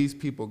this or these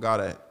people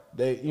gotta.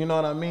 You know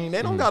what I mean?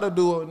 They don't gotta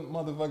do a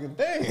motherfucking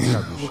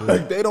thing.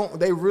 Like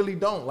they really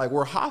don't. Like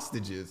we're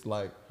hostages.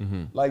 Like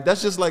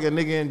that's just like a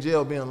nigga in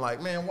jail being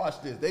like, man,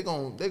 watch this. They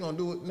gonna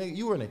do it. Nigga,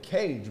 you were in a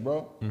cage,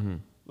 bro.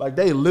 Like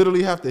they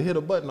literally have to hit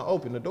a button to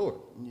open the door.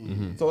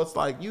 So it's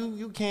like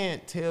you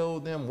can't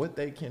tell them what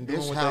they can do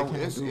and what they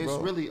can't do, bro.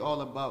 It's really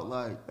all about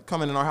like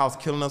coming in our house,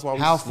 killing us while we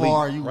sleep. How far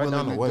are you right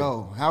willing to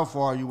go? How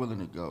far are you willing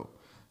to go?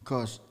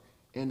 Because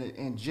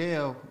in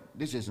jail,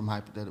 this is some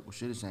hypothetical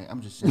shit.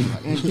 I'm just saying,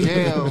 like, in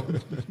jail,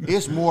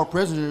 it's more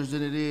prisoners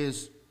than it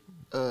is.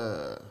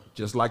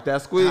 Just like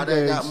that Squid Game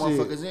they got shit.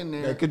 motherfuckers in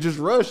there. They could just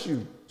rush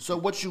you. So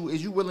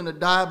is you willing to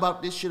die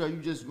about this shit, or you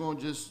just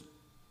gonna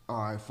all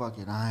right, fuck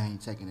it, I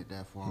ain't taking it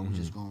that far. I'm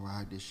just gonna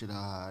ride this shit out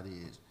how it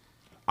is.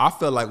 I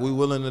feel like we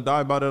willing to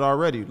die about it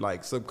already,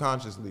 like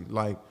subconsciously,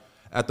 like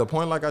at the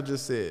point, like I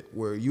just said,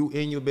 where you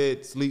in your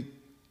bed, sleep,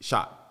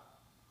 shot.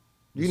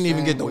 You didn't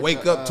even get to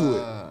wake up to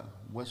it.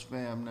 What's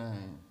fam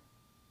name?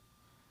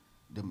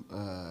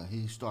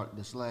 He started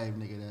the slave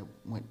nigga that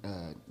went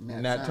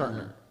Nat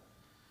Turner.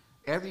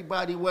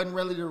 Everybody wasn't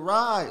ready to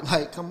ride.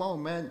 Like, come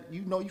on, man.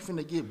 You know you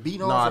finna get beat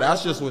on. Nah,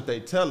 that's just what they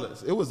tell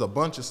us. It was a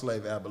bunch of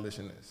slave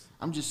abolitionists.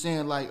 I'm just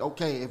saying, like,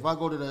 okay, if I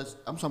go to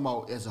I'm talking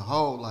about as a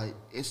whole, like,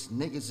 it's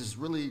niggas is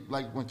really,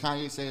 like when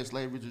Kanye said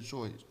slavery's a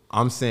choice.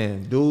 I'm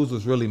saying dudes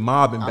was really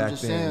mobbing back then.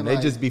 Saying, they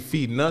like, just be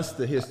feeding us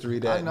the history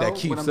that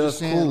keeps us just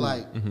saying, cool.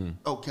 Like,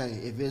 okay,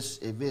 if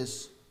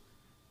it's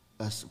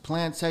a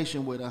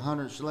plantation with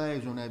 100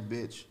 slaves on that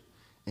bitch,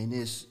 and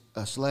it's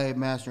a slave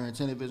master and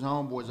 10 of his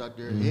homeboys out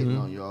there hitting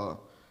on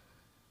y'all.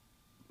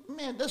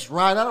 Man, that's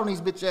right. I don't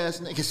these bitch ass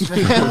niggas,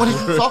 man. What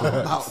are you talking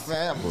about,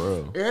 fam?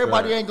 Bro,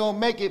 everybody ain't gonna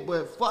make it,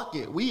 but fuck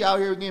it. We out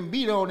here getting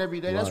beat on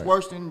every day. That's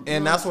worse than.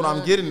 And that's what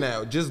I'm getting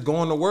at. Just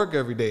going to work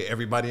every day,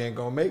 everybody ain't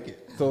gonna make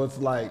it. So it's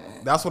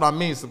like, that's what I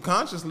mean.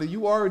 Subconsciously,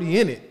 you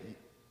already in it.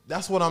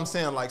 That's what I'm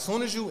saying. Like,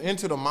 soon as you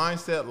enter the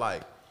mindset,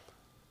 like,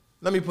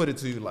 let me put it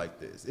to you like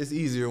this. It's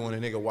easier when a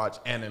nigga watch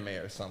anime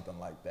or something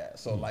like that.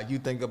 So, like, you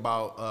think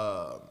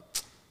about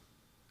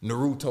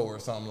Naruto or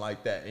something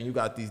like that, and you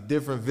got these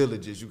different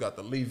villages. You got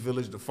the Leaf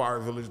Village, the Fire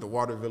Village, the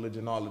Water Village,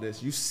 and all of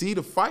this. You see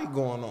the fight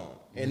going on.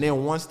 And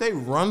then once they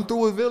run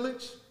through a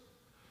village,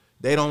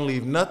 they don't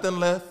leave nothing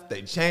left.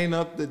 They chain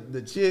up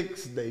the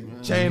chicks. They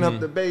chain up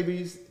the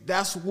babies.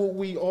 That's what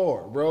we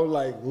are, bro.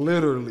 Like,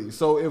 literally.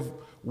 So if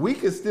we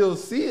could still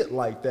see it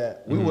like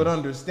that, we would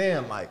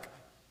understand, like,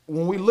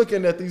 when we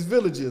looking at these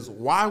villages,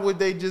 why would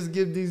they just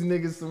give these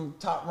niggas some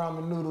top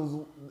ramen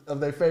noodles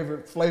of their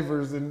favorite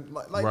flavors and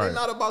like they're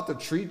not about to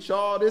treat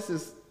y'all. This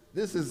is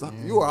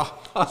you are.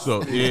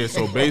 So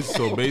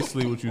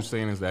basically what you're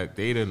saying is that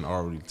they done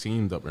already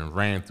teamed up and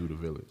ran through the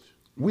village.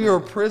 We are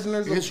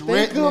prisoners. It's of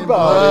written think in about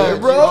blood,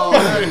 it, bro.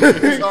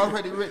 It's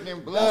already written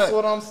in blood. That's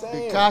what I'm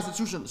saying. The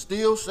Constitution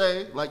still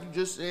say, like you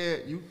just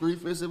said, you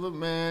 3/5 of a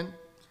man.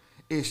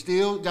 It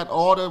still got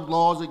all the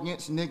laws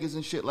against niggas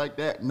and shit like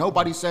that.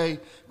 Nobody say,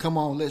 come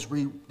on, let's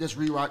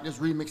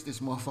remix this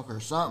motherfucker or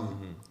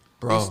something.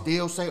 Bro. They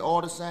still say all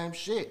the same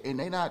shit, and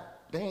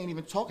they ain't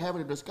even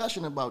having a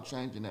discussion about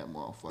changing that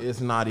motherfucker.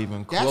 It's not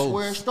even close. That's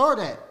where it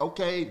started at.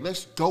 Okay,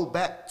 let's go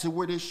back to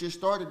where this shit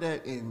started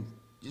at and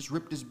just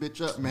rip this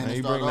bitch up, man. Man,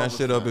 you bring that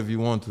shit up if you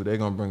want to. They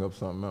gonna bring up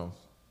something else.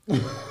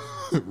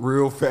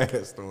 Real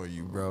fast on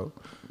you, bro.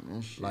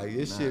 Like,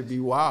 this shit be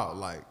wild.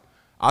 Like,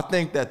 I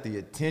think that the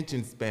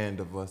attention span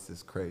of us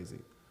is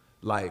crazy.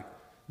 Like,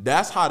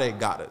 that's how they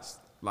got us.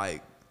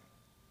 Like,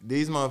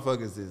 these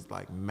motherfuckers is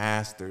like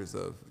masters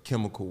of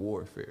chemical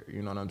warfare.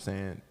 You know what I'm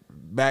saying?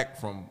 Back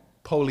from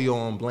polio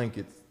on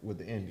blankets with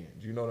the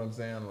Indians. You know what I'm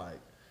saying? Like,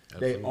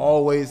 they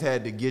always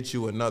had to get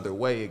you another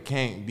way. It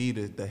can't be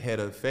the head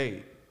of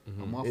fate. A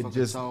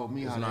motherfucker told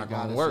me how they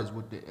got us work. is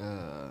with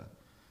the,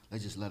 they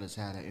just let us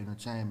have the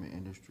entertainment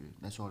industry.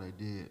 That's all they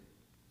did.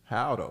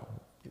 How though?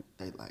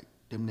 They like,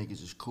 them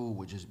niggas is cool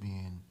with just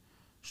being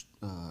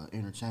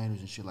entertainers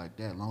and shit like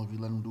that. As long as we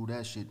let them do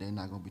that shit, they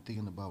not gonna be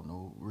thinking about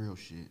no real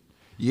shit.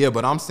 Yeah,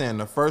 but I'm saying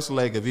the first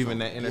leg of even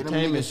that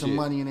entertainment shit. Some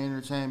money in the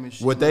entertainment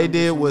shit. What they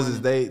did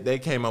was they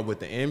came up with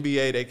the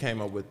NBA, they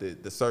came up with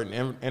the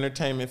certain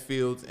entertainment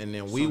fields, and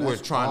then we were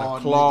trying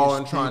to claw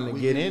and trying to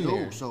get in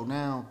there. So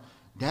now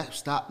that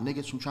stopped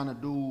niggas from trying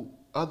to do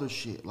other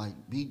shit, like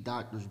be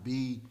doctors,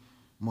 be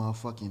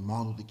motherfucking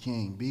Martin Luther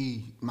King,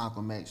 be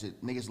Malcolm X.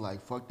 Niggas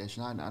like, fuck that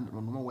shit.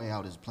 My way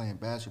out is playing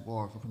basketball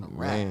or fucking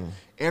rap. Man.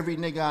 Every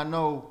nigga I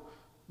know,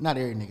 not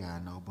every nigga I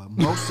know, but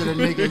most of the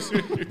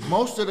niggas,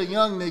 most of the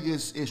young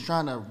niggas is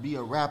trying to be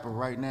a rapper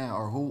right now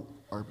or hoop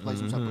or play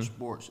some type of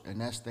sports,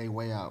 and that's their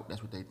way out.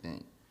 That's what they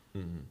think.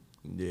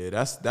 Yeah,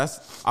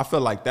 that's. I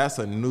feel like that's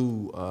a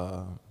new.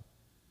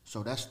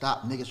 So that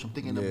stopped niggas from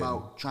thinking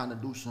about trying to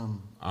do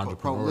some Entrepreneurship.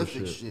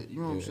 prolific shit. You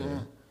know what I'm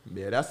saying?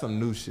 Yeah, that's some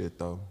new shit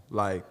though.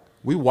 Like,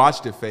 we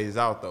watched it phase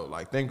out though.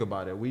 Like, think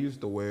about it. We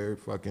used to wear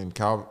fucking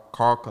Carl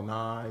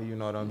Kanai, you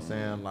know what I'm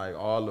saying? Like,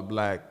 all the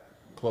black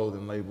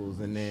clothing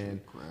labels, and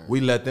then we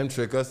let them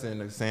trick us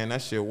into saying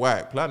that shit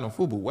whack. Platinum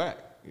Fubu whack.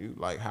 You,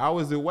 like, how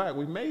is it whack?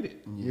 We made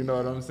it. You know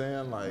what I'm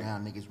saying? Like, now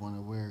niggas want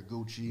to wear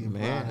Gucci and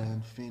Prada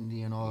and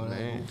Fendi and all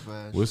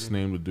that. What's the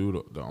name of the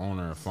dude, the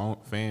owner of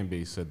Fan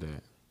Base, said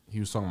that. He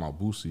was talking about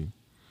Boosie.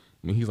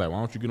 I mean, he's like, why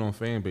don't you get on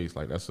Fan Base?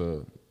 Like, that's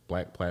a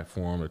black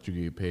platform that you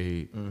get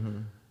paid.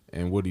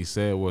 And what he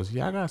said was,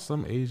 yeah, I got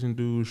some Asian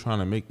dudes trying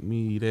to make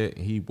me that.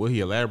 And what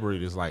he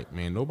elaborated is like,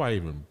 man, nobody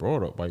even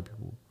brought up white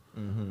people.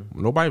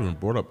 Nobody even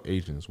brought up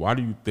Asians. Why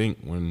do you think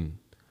when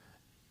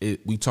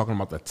we talking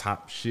about the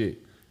top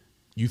shit,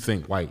 you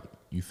think white,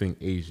 you think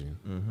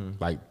Asian?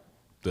 Like,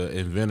 the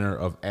inventor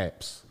of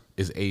apps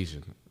is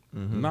Asian.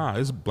 Nah,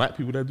 it's black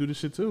people that do this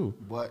shit too.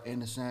 But in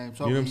the same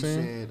token, You know what he I'm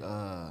saying?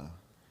 said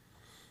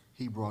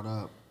he brought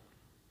up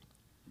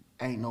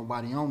ain't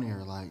nobody on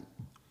there. Like,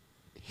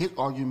 his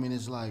argument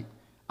is like,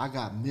 I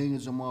got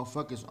millions of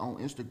motherfuckers on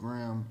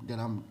Instagram that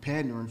I'm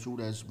pandering to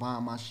that's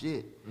buying my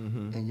shit.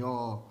 And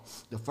y'all,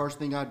 the first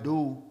thing I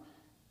do,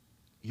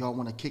 y'all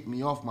want to kick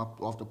me off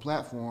the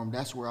platform.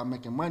 That's where I'm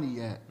making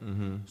money at.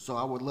 So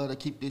I would love to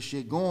keep this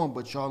shit going,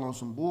 but y'all on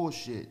some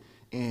bullshit.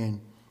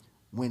 And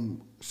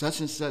when such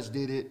and such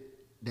did it,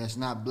 that's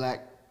not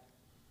black,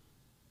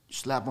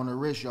 slap on the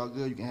wrist, y'all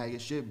good, you can have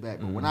your shit back.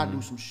 But when I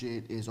do some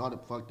shit, it's all the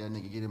fuck that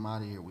nigga, get him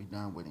out of here, we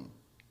done with him.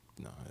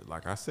 no,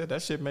 like I said,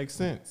 that shit makes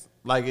sense.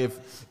 Like,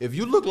 if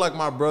you look like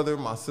my brother,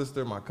 my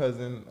sister, my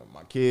cousin,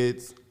 my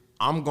kids,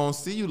 I'm gonna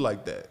see you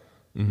like that.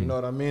 You know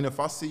what I mean? If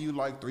I see you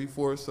like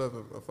 3/4 of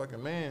a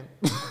fucking man,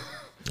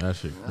 That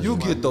shit. you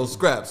get those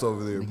scraps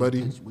over there,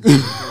 buddy. We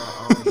can put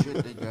our own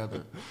shit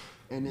together.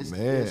 And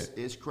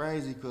it's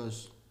crazy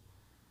because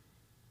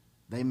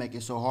they make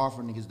it so hard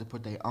for niggas to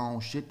put their own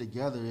shit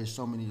together. There's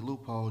so many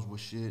loopholes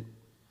with shit.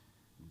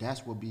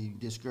 That's what be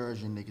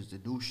discouraging niggas to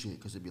do shit,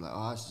 because it'd be like,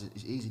 oh,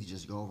 it's easy to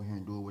just go over here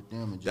and do it with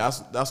them. And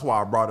just, That's why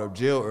I brought up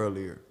jail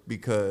earlier,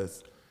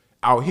 because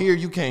out here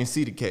you can't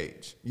see the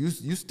cage. You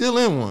still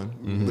in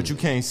one, but you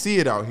can't see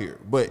it out here.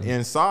 But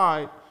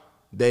inside,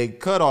 they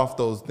cut off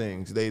those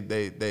things. They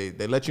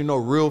let you know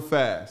real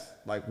fast,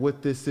 like,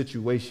 what this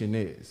situation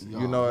is.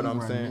 You know what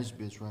I'm saying? This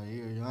bitch right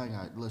here, y'all ain't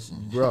got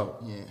listen, Bro.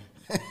 Yeah.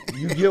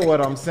 You get what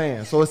I'm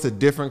saying? So it's a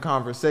different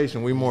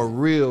conversation. We more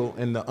real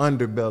in the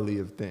underbelly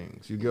of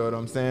things. You get what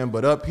I'm saying?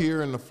 But up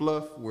here in the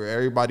fluff, where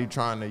everybody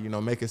trying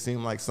to, make it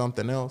seem like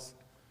something else,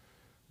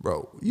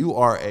 bro, you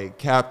are a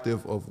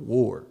captive of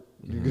war.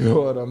 You get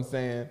what I'm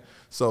saying?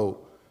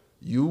 So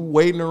you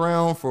waiting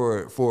around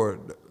for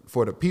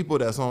the people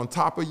that's on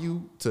top of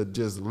you to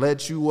just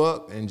let you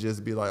up and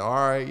just be like, all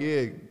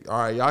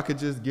right, y'all could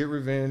just get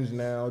revenge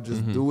now.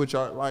 Just do what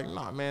y'all like.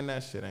 Nah, man,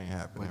 that shit ain't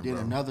happening. But then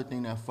bro. another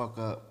thing that fuck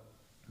up,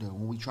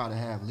 when we try to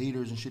have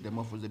leaders and shit, that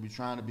motherfuckers that be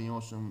trying to be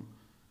on some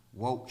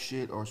woke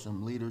shit or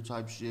some leader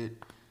type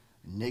shit,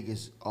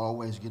 niggas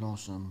always get on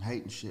some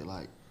hating shit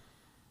like,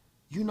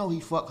 he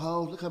fuck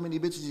hoes, look how many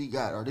bitches he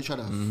got. Or they try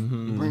to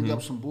bring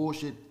up some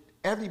bullshit.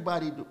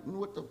 Everybody,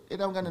 it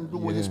don't got nothing to do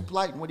with his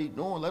plight and what he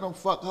doing. Let him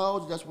fuck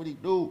hoes, that's what he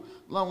do.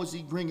 As long as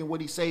he bringing what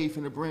he say he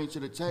finna bring to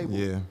the table.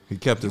 Yeah, he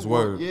kept his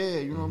word. Yeah,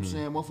 you know what I'm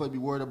saying? Motherfuckers be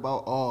worried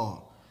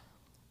about,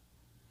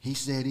 he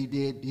said he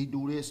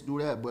do this, do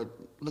that, but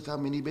look how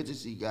many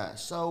bitches he got.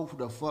 So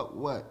the fuck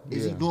what?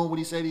 Is he doing what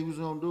he said he was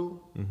gonna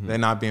do? They're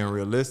not being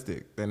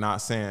realistic. They're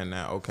not saying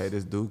that, okay,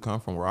 this dude come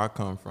from where I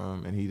come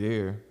from and he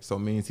there. So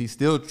it means he's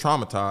still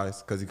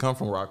traumatized because he come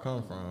from where I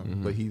come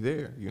from, but he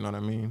there. You know what I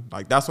mean?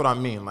 Like, that's what I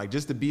mean. Like,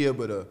 just to be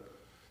able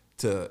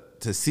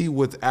to see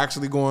what's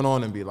actually going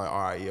on and be like,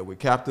 all right, yeah, we're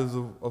captives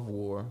of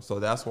war. So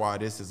that's why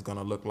this is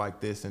gonna look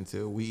like this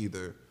until we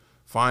either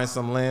find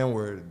some land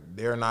where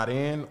they're not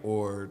in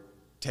or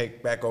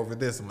take back over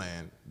this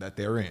land that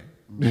they're in.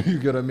 You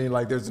get what I mean?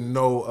 Like, there's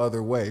no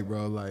other way,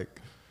 bro. Like,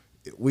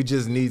 we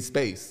just need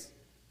space.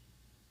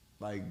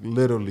 Like,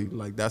 literally,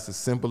 like, that's as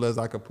simple as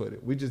I could put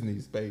it. We just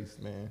need space,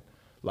 man.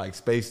 Like,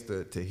 space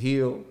to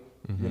heal.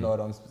 You know what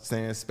I'm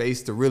saying?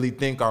 Space to really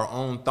think our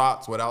own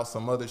thoughts without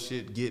some other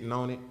shit getting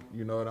on it.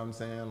 You know what I'm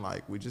saying?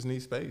 Like, we just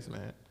need space,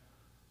 man.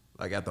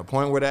 Like, at the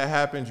point where that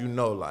happens, you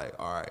know, like,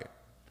 all right,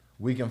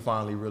 we can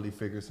finally really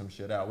figure some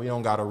shit out. We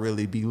don't got to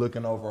really be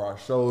looking over our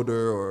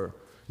shoulder or,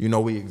 you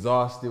know, we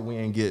exhausted. We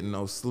ain't getting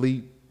no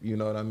sleep. You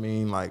know what I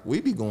mean? Like, we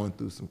be going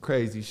through some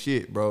crazy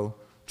shit, bro.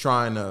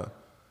 Trying to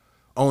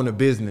own a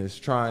business,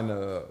 trying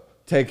to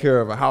take care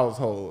of a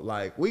household.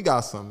 Like, we got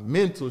some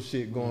mental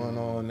shit going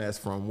on that's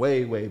from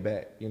way, way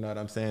back. You know what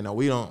I'm saying? Now,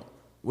 we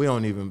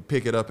don't even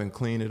pick it up and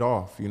clean it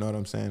off. You know what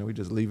I'm saying? We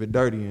just leave it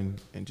dirty and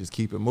just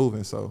keep it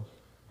moving. So,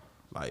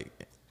 like,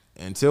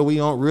 until we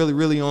on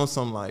really on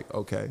some, like,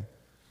 okay,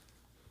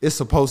 it's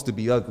supposed to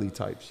be ugly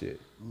type shit.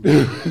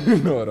 You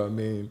know what I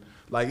mean?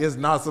 Like, it's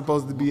not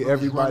supposed to be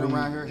everybody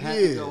around here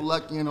happy go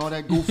lucky and all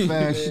that goof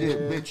ass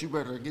shit. Bitch, you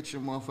better get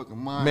your motherfucking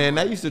mind. Man,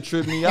 right. that used to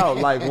trip me out.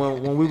 Like,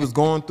 when we was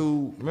going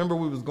through, remember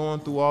we was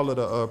going through all of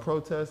the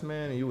protests,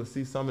 man, and you would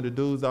see some of the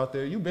dudes out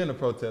there. You've been a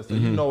protester,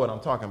 you know what I'm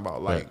talking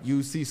about. Like,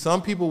 you see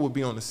some people would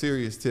be on the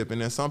serious tip, and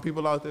then some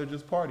people out there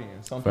just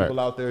partying. Some people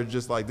out there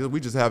just like, we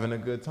just having a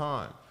good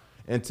time.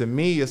 And to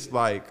me, it's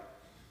like,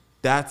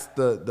 that's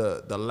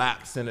the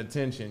lapse in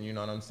attention, you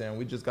know what I'm saying?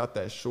 We just got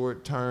that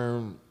short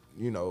term,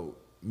 you know,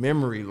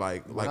 memory,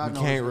 like we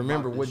can't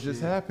remember what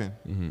just happened.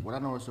 What I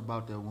noticed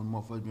about that when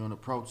motherfuckers be on the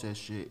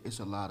protest shit, it's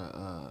a lot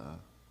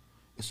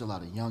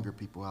of younger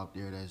people out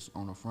there that's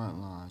on the front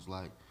lines.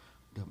 Like,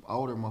 the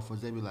older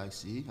motherfuckers, they be like,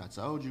 see, I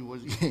told you,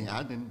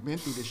 I done been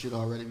through this shit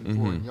already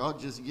before, and y'all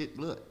just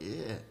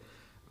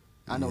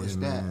I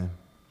noticed that.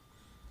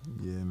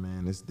 Yeah,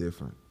 man, it's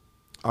different.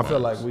 I feel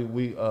like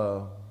we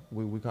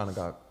kind of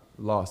got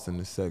lost in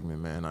this segment,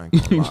 man. I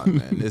ain't gonna lie,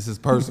 man. This is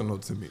personal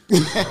to me.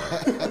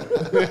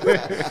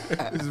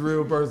 It's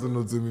real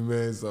personal to me,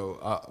 man.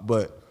 So,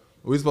 but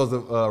we supposed to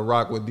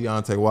rock with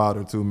Deontay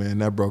Wilder too, man.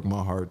 That broke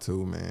my heart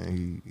too,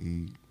 man.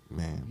 He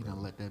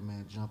don't let that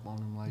man jump on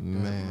him like that,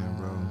 man,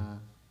 bro.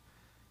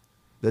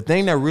 The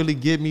thing that really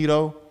get me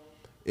though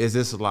is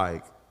it's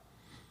like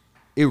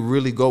it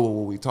really go with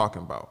what we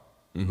talking about.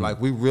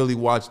 Like, we really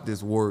watched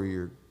this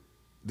warrior,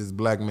 this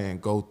black man,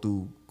 go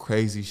through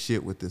crazy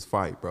shit with this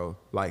fight, bro.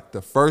 Like,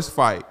 the first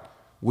fight,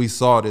 we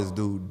saw this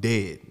dude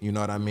dead. You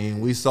know what I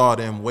mean? We saw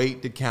them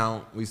wait to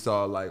count. We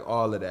saw, like,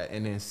 all of that.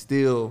 And then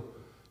still,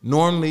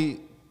 normally,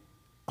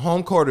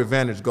 home court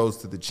advantage goes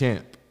to the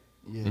champ.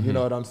 You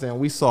know what I'm saying?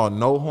 We saw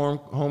no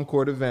home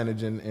court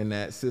advantage in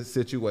that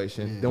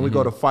situation. Then we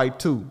go to fight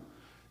 2.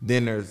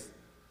 Then there's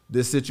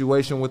this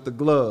situation with the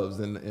gloves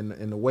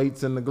and the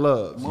weights in the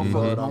gloves. You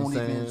know what I'm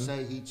saying? Even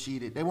say he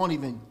cheated. They won't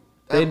even...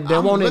 They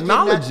won't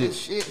acknowledge it.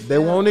 Shit, they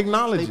won't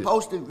acknowledge it. They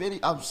posted video.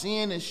 I'm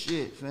seeing this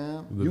shit,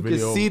 fam. You can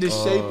see the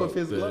shape of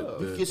his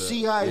glove. You can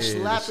see how he's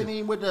slapping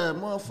him with the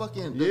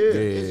motherfucking...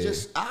 It's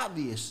just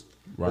obvious.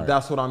 Right. But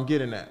that's what I'm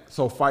getting at.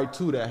 So fight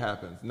 2, that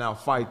happens. Now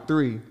fight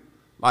 3,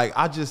 like,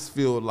 I just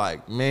feel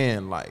like,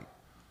 man, like,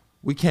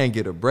 we can't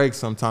get a break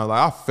sometimes.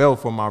 Like, I fell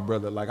for my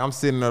brother. Like, I'm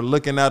sitting there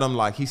looking at him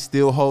like he's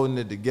still holding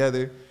it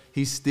together.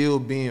 He's still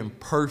being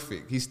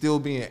perfect. He's still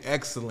being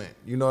excellent.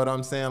 You know what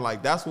I'm saying?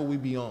 Like, that's what we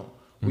be on.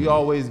 We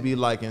always be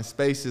like in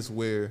spaces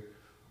where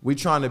we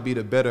trying to be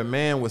the better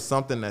man with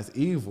something that's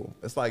evil.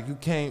 It's like, you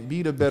can't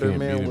be the better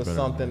man with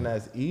something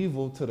that's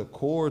evil to the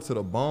core, to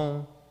the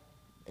bone.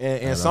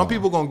 And some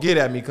people gonna get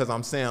at me because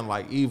I'm saying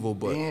like evil,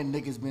 but and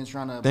niggas been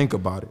trying to think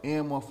about it.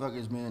 And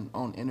motherfuckers been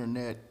on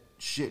internet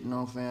shitting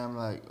on fam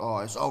like, oh,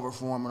 it's over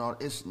for him and all.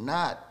 It's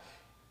not.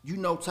 You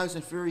know,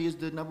 Tyson Fury is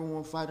the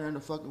 #1 fighter in the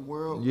fucking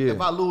world. Yeah.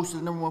 If I lose to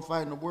the #1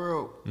 fighter in the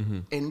world,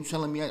 and you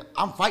telling me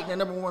I'm fighting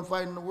the #1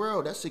 fighter in the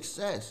world, that's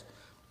success.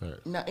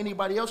 Right. Now,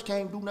 anybody else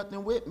can't do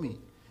nothing with me.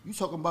 You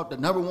talking about the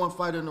 #1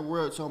 fighter in the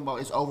world, talking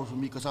about it's over for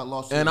me because I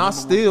lost. And I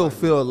still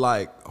feel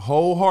like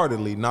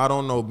wholeheartedly, not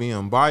on no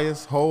being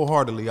biased,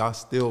 wholeheartedly, I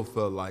still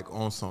feel like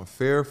on some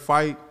fair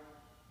fight,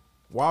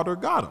 Wilder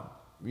got him.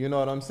 You know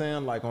what I'm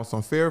saying? Like, on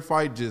some fair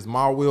fight, just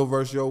my will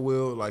versus your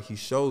will, like, he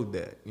showed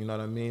that. You know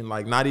what I mean?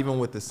 Like, not even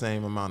with the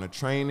same amount of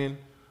training.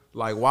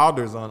 Like,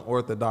 Wilder's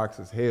unorthodox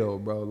as hell,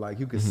 bro. Like,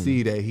 you can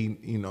see that he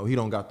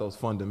don't got those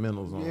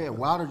fundamentals on. Yeah,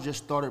 Wilder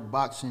just started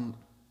boxing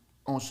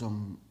on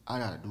some, I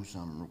gotta do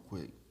something real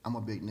quick. I'm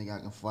a big nigga, I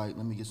can fight.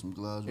 Let me get some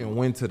gloves. And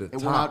went to the and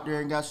top. went out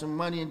there and got some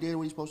money and did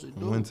what he's supposed to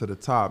do. Went to the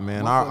top,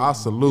 man. I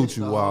salute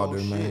you, Wilder,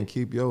 man. Shit.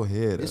 Keep your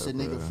head This up. a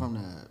nigga bro. from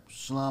the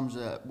slums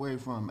where he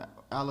from,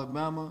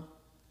 Alabama,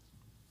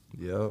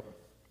 Yep.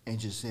 and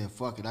just said,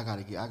 "Fuck it, I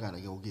gotta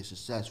go get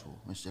successful."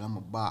 And said, "I'm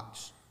a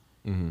box,"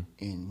 and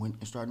went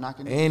and started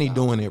knocking. And he out.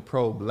 doing it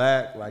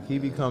pro-black. Like, he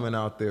be coming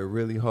out there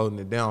really holding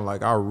it down.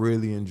 Like, I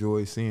really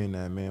enjoy seeing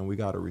that, man. We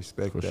got to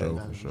respect that. sure,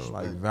 for sure.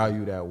 Like,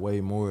 value that way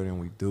more than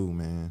we do,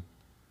 man.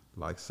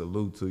 Like,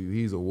 salute to you.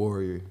 He's a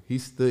warrior. He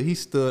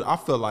stood. I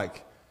feel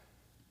like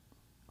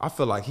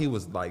he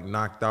was, like,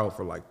 knocked out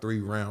for, like,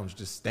 3 rounds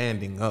just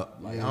standing up.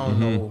 Like, I don't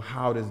know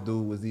how this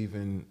dude was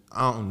even,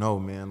 I don't know,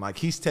 man. Like,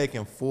 he's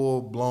taking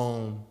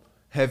full-blown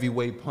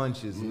heavyweight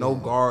punches, no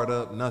guard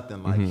up,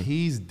 nothing. Like,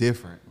 he's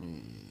different.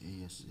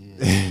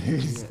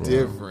 He's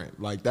different.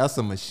 Like, that's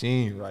a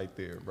machine right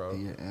there, bro.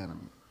 Yeah,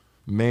 animal.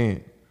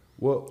 Man.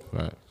 Well,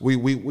 Right.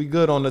 we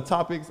good on the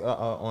topics,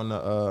 on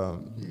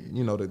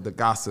the the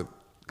gossip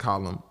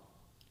column.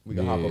 We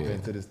can hop up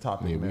into this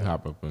topic, Yeah, man. we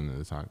hop up into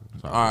the topic.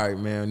 All right,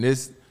 man.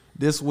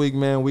 This week,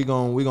 man, we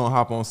gonna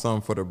hop on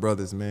something for the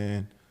brothers,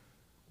 man.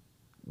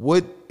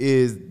 What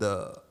is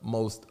the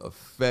most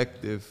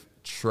effective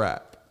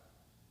trap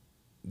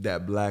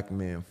that black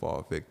men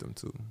fall victim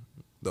to?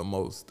 The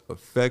most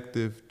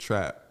effective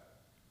trap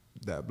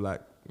that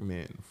black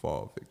men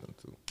fall victim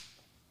to?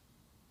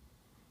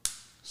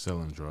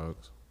 Selling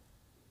drugs.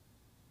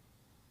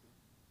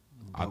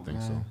 I Dope, think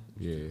man. so.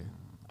 Yeah,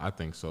 I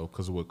think so.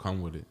 Because it would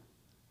come with it.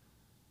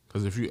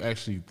 Because if you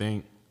actually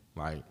think,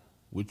 like,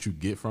 what you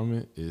get from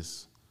it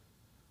is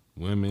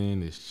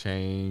women, it's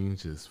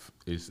change,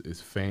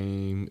 it's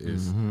fame,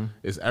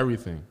 it's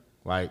everything.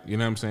 Like, you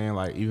know what I'm saying?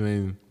 Like,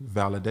 even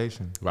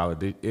Validation.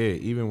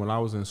 even when I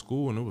was in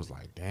school and it was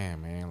like,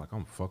 damn, man, like,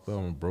 I'm fucked up,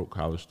 I'm a broke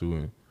college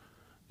student.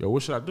 Yo,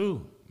 what should I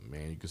do?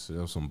 Man, you can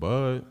sell some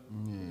bud.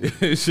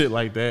 Shit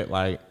like that.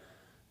 Like,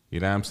 you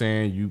know what I'm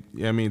saying?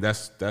 I mean,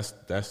 that's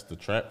the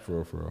trap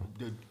for real.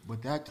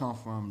 But that come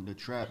from the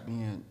trap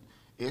being,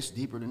 it's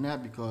deeper than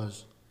that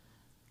because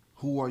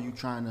who are you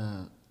trying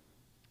to,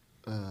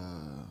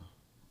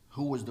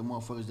 who is the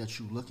motherfuckers that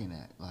you looking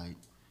at? Like,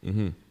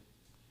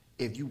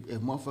 if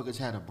motherfuckers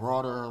had a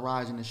broader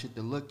horizon and shit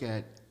to look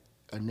at,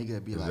 a nigga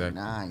would be like,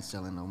 Exactly. nah, I ain't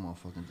selling no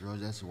motherfucking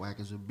drugs. That's whack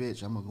as a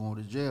bitch. I'm gonna go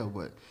to jail.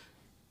 But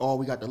all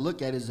we got to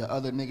look at is the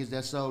other niggas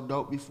that sold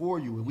dope before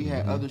you. If we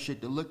had other shit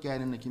to look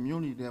at in the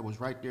community that was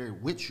right there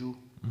with you,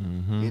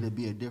 it'd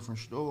be a different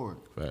story.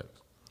 Facts.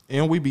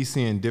 And we be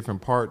seeing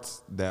different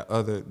parts that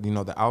other,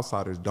 the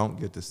outsiders don't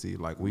get to see.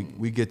 Like,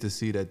 we get to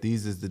see that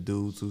these is the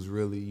dudes who's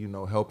really,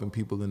 helping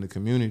people in the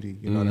community.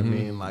 You know what I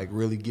mean? Like,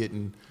 really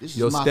getting This is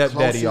your my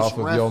stepdaddy closest off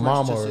of your reference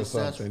mama to or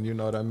success. something. You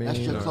know what I mean? That's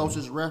your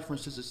closest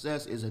reference to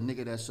success is a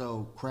nigga that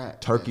sold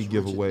crack. Turkey That's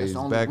rich. giveaways, That's the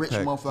only rich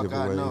backpack motherfucker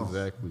I giveaways. know.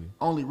 Exactly.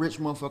 Only rich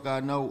motherfucker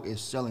I know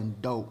is selling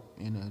dope.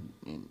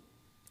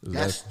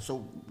 That's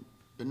so.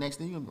 The next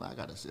thing I'm like, I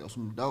gotta sell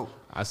some dope.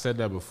 I said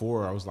that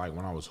before. I was like,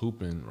 when I was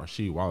hooping,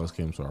 Rasheed Wallace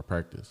came to our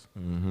practice.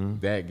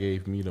 That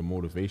gave me the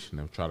motivation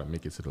to try to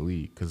make it to the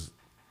league because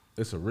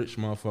it's a rich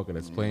motherfucker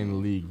that's playing the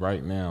league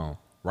right now,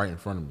 right in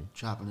front of me.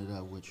 Chopping it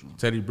up with you.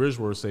 Teddy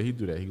Bridgewater said he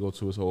do that. He go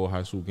to his whole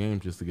high school game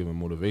just to give him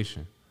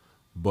motivation.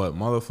 But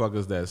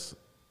motherfuckers that's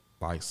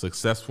like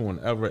successful in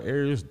other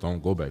areas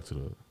don't go back to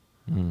the.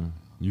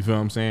 You feel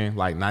what I'm saying?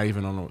 Like, not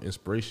even on no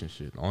inspiration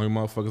shit. The only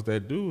motherfuckers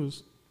that do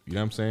is, you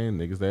know what I'm saying,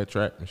 niggas that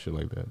trap and shit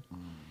like that.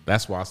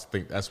 That's why I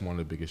think that's one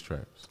of the biggest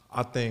traps.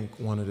 I think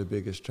one of the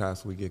biggest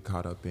traps we get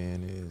caught up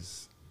in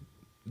is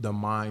the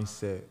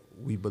mindset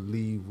we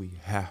believe we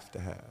have to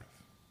have.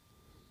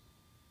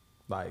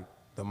 Like,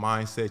 the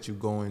mindset you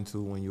go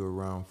into when you're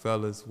around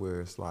fellas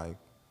where it's like,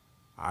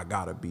 I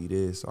gotta be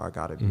this or I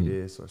gotta be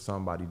this or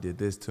somebody did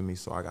this to me,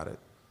 so I gotta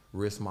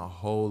risk my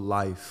whole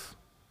life.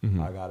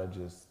 I gotta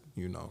just,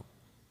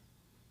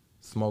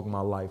 smoke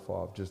my life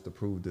off just to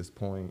prove this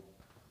point.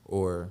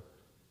 Or,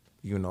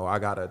 I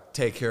gotta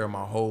take care of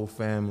my whole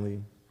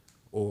family.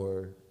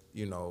 Or,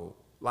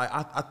 like,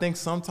 I think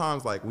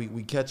sometimes, like,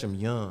 we catch them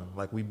young.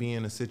 Like, we be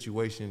in a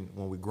situation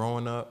when we're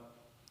growing up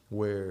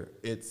where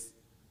it's,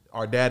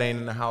 our dad ain't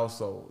in the house,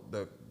 so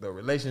the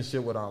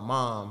relationship with our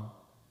mom,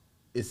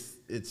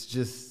 it's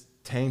just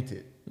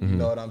tainted. You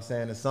know what I'm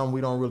saying? It's something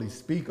we don't really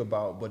speak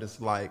about, but it's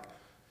like,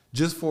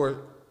 just for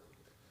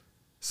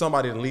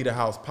somebody to leave the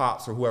house,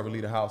 pops or whoever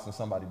leave the house, and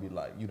somebody be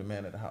like, you the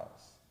man of the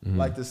house.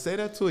 Like, to say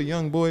that to a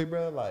young boy,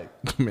 bro,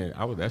 like, Man,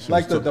 that shit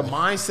like was the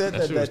mindset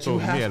that shit was that you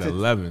told have me at to,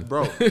 11.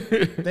 bro.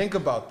 Think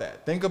about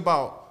that. Think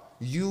about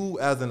you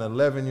as an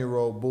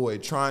 11-year-old boy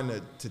trying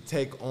to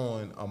take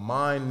on a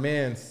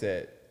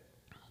mindset,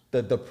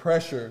 the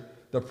pressure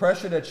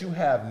that you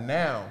have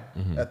now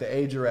at the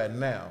age you're at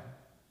now,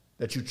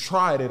 that you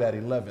tried it at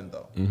 11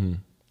 though.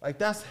 Like,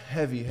 that's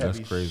heavy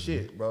crazy.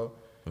 shit, bro.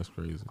 That's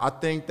crazy. I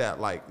think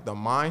that, like, the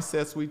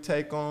mindsets we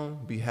take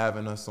on be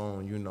having us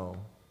on,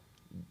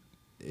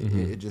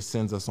 it just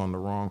sends us on the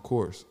wrong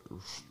course.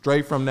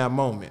 Straight from that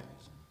moment.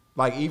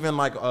 Like, even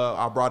like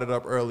I brought it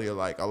up earlier,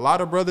 like, a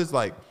lot of brothers,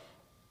 like,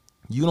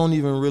 you don't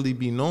even really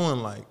be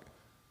knowing, like,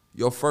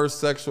 your first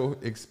sexual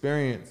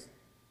experience,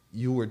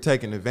 you were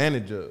taken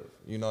advantage of.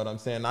 You know what I'm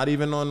saying? Not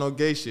even on no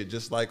gay shit,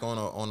 just like on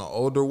an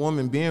older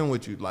woman being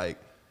with you. Like,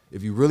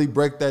 if you really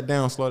break that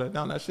down, slow that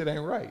down, that shit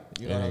ain't right.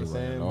 You know what I'm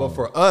saying? But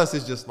for us,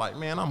 it's just like,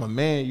 man, I'm a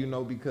man, you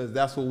know, because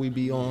that's what we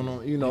be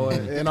on you know,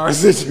 in our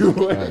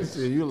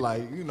situation. You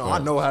like, you know, I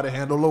know how to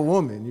handle a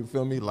woman. You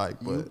feel me? Like,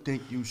 but you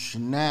think you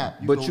snap,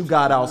 but you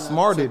got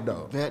outsmarted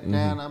though. Vet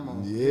down, I'm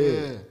on.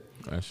 Yeah.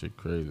 That shit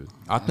crazy.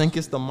 I think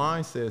it's the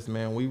mindsets,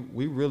 man.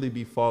 We really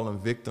be falling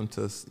victim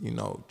to, you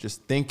know,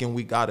 just thinking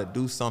we got to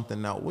do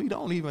something that we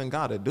don't even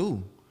got to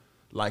do.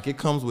 Like, it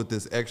comes with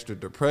this extra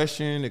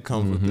depression. It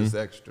comes with this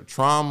extra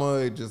trauma.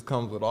 It just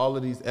comes with all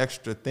of these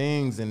extra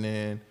things. And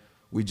then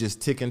we just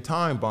ticking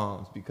time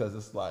bombs because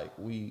it's like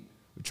we're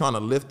trying to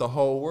lift the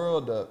whole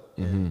world up.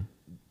 And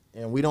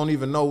we don't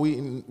even know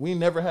we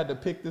never had to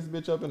pick this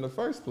bitch up in the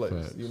first place.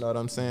 Facts. You know what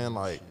I'm saying?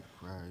 Like,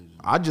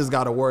 I just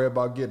got to worry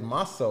about getting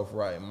myself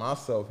right,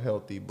 myself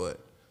healthy.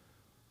 But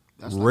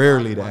that's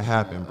rarely that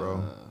happen,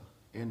 bro.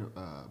 In the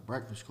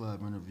Breakfast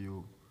Club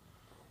interview,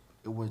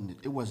 it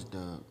wasn't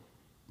the...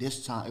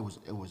 This time it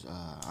was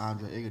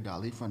Andre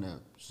Iguodala. He from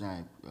the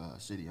same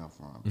city I'm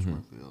from,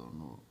 Springfield,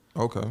 Illinois.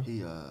 Okay.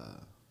 He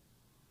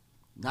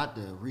not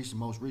the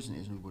most recent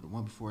interview, but the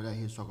one before that,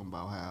 he was talking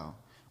about how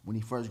when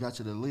he first got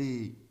to the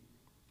league,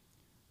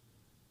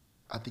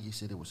 I think he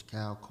said it was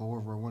Cal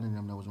Corver, one of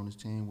them that was on his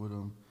team with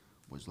him,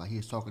 was like, he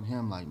was talking to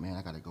him like, man,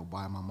 I got to go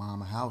buy my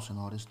mom a house and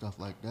all this stuff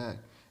like that.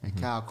 And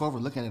Cal Corver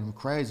looking at him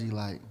crazy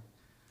like,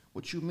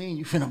 what you mean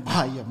you finna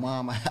buy your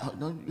mom a house?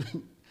 Don't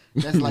you?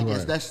 That's like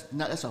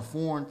that's a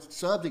foreign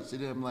subject to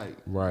them. Like,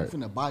 you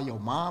finna buy your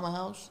mom a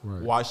house?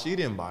 Right. Why she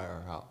didn't buy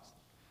her house?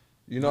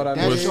 You know what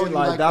I mean?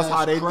 Like that's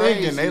how they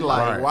thinking. They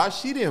like, why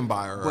she didn't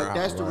buy her house? But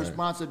that's the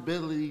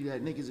responsibility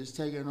that niggas is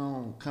taking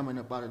on coming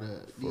up out of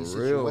these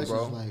situations.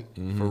 Bro.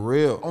 Like, for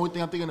real. Only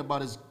thing I'm thinking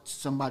about is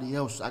somebody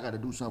else. I got to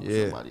do something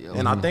for somebody else.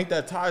 And I think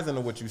that ties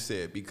into what you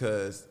said,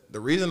 because the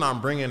reason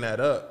I'm bringing that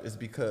up is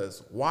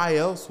because why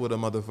else would a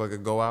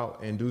motherfucker go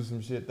out and do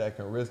some shit that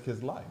can risk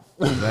his life?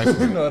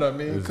 Exactly. You know what I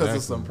mean? Because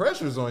there's some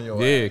pressures on your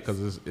ass. Yeah,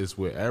 because it's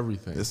with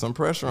everything. There's some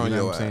pressure on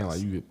your ass. You know what I'm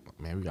saying? Like,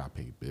 man, we gotta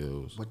pay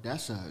bills. But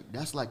that's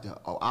like an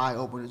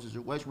eye-opening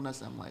situation. When I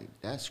say, I'm like,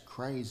 that's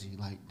crazy.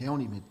 Like, they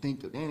don't even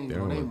think, they ain't even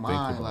know they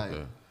mind. Like,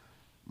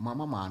 my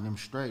mind them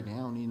straight. They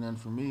don't need nothing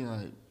from me.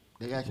 Like,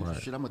 they ask me for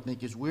shit, I'm gonna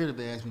think it's weird if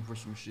they ask me for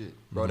some shit.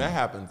 Bro, that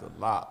happens a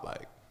lot.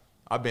 Like,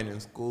 I've been in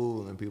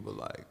school and people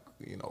like,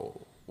 you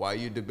know, why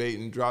you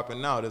debating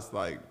dropping out? It's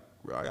like,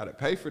 bro, I gotta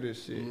pay for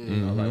this shit. You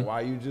know, like,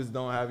 why you just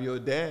don't have your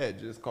dad?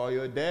 Just call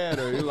your dad,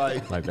 or you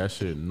like that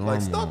shit normal.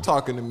 Like, stop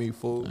talking to me,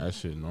 fool. That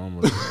shit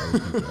normal.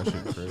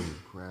 That shit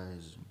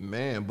crazy.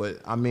 Man, but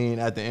I mean,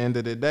 at the end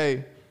of the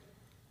day,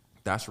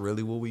 that's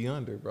really what we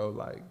under, bro.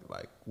 Like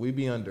we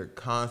be under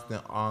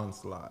constant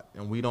onslaught,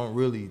 and we don't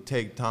really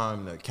take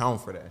time to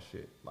account for that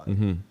shit. Like,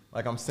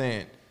 like I'm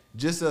saying,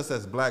 just us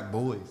as black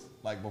boys,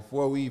 like,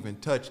 before we even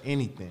touch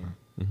anything,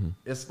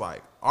 it's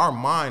like our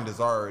mind is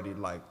already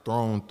like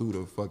thrown through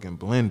the fucking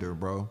blender,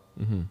 bro.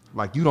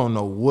 Like, you don't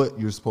know what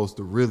you're supposed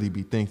to really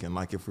be thinking.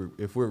 Like, if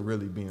we're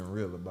really being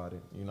real about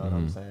it, you know what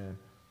I'm saying?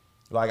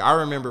 Like, I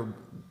remember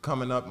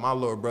coming up, my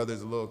little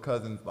brothers and little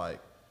cousins, like,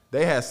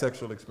 they had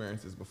sexual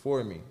experiences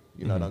before me,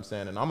 you know what I'm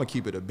saying? And I'm gonna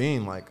keep it a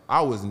bean. Like, I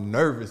was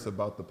nervous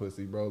about the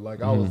pussy, bro.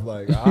 Like, I was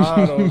like,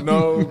 I don't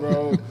know,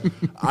 bro.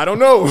 I don't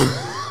know.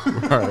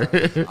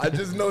 I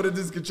just know that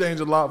this could change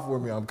a lot for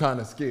me. I'm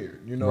kind of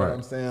scared, you know what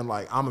I'm saying?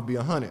 Like, I'm gonna be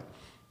 100.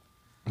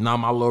 Now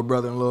my little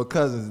brother and little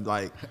cousins,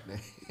 like,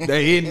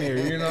 they in there,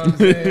 you know what I'm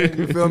saying?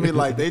 You feel me?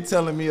 Like, they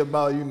telling me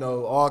about, you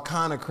know, all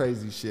kind of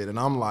crazy shit. And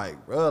I'm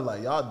like, bro,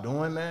 like, y'all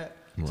doing that?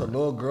 To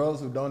little girls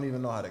who don't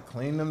even know how to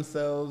clean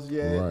themselves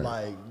yet.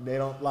 Like, they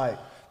don't, like,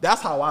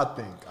 that's how I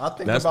think. I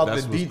think about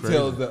the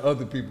details that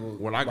other people.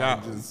 When I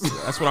got,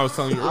 that's what I was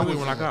telling you earlier.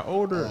 When I got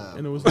older,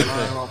 and it was like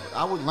that.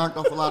 I was learned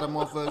off a lot of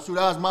motherfuckers. So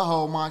that was my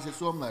whole mindset.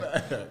 So I'm like,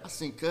 I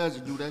seen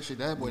cousin do that shit.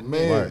 That boy,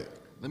 man.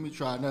 Let me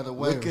try another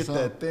way. Look at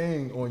that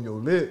thing on your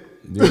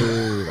lip. Yeah,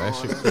 that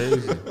shit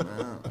crazy.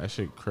 That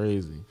shit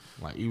crazy.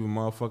 Like, even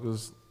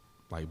motherfuckers,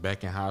 like,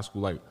 back in high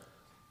school, like,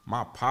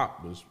 my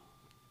pop was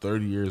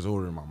 30 years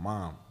older than my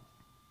mom.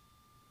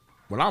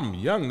 When I'm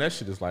young, that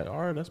shit is like, all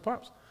right, that's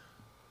pops.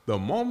 The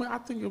moment, I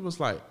think it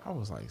was like, I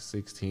was like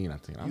 16, I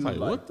think. I was like,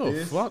 what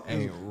the fuck?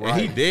 And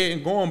he dead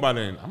and gone by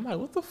then. I'm like,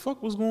 what the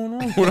fuck was going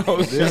on when I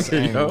was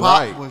younger?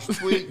 Pop was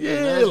tweaked.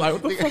 Yeah, like,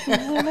 what the fuck was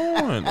going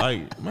on?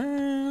 Like,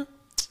 man,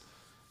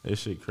 that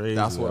shit crazy.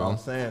 That's what I'm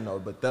saying, though.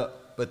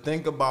 But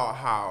think about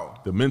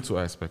how the mental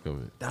aspect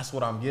of it. That's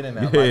what I'm getting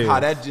at. Like, how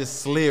that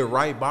just slid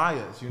right by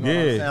us. You know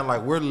what I'm saying?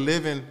 Like, we're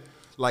living.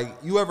 Like,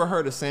 you ever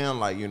heard a saying,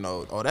 like, you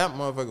know, oh, that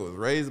motherfucker was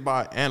raised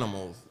by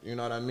animals. You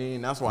know what I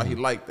mean? That's why he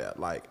like that.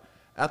 Like,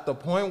 at the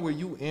point where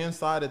you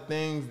inside of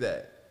things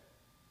that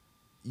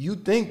you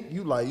think,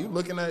 you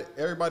looking at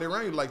everybody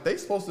around you, like, they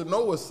supposed to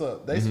know what's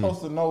up. They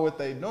supposed to know what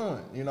they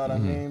doing. You know what I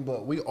mean?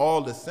 But we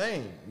all the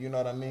same. You know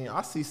what I mean?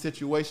 I see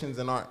situations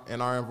in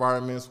our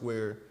environments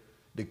where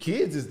the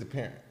kids is the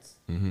parents.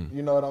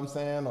 You know what I'm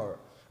saying? Or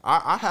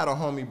I had a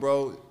homie,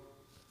 bro.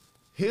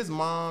 his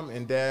mom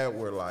and dad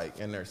were like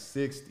in their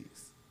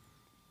 60s,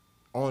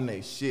 on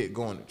their shit,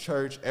 going to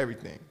church,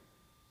 everything.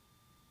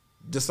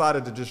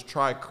 Decided to just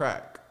try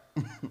crack.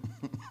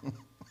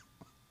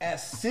 At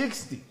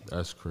 60.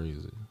 That's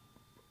crazy.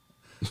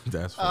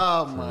 That's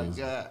Oh crazy. my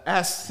God.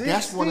 At 60.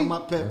 That's one of my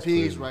pet That's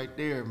peeves crazy. right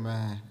there,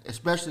 man.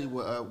 Especially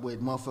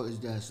with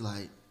motherfuckers that's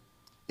like,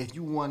 if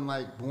you wasn't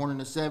like born in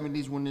the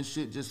 70s when this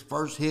shit just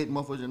first hit,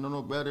 motherfuckers didn't know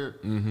no better.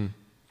 Mm-hmm.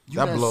 You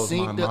That done blows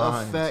seen my the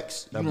mind.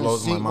 effects. That You done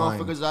blows my seen mind.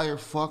 motherfuckers out here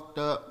fucked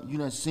up. You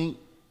done seen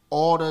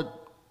all the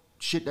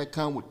shit that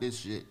come with this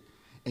shit.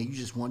 And you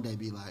just one day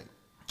be like,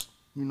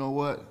 you know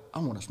what? I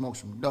want to smoke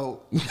some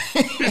dope.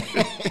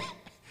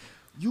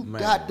 You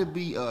got to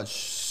be a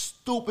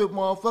stupid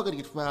motherfucker to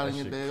get fired in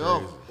your day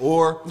off.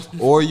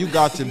 Or you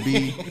got to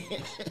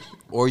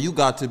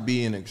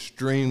be an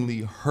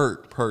extremely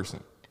hurt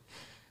person.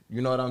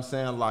 You know what I'm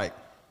saying? Like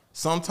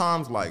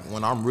sometimes, like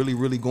when I'm really,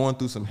 really going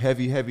through some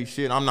heavy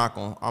shit, I'm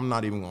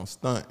not even gonna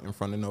stunt in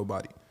front of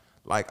nobody.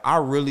 Like I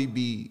really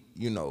be,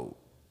 you know,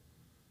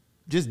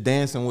 just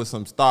dancing with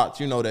some thoughts,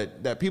 you know,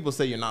 that people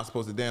say you're not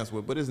supposed to dance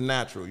with, but it's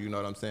natural, you know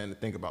what I'm saying, to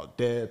think about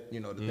death, you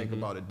know, to think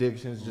about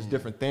addictions, just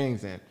different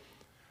things. And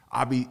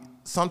I be,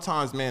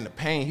 sometimes, man, the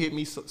pain hit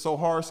me so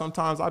hard,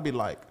 sometimes I be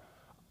like,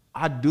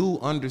 I do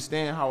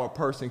understand how a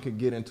person could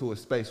get into a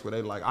space where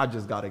they like, I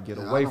just got to get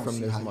away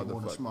from this I don't see how you want to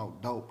motherfucker.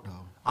 smoke dope,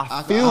 though.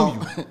 I feel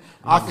you.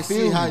 I I can feel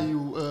see you. how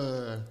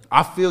you...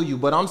 I feel you,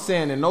 but I'm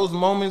saying in those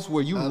moments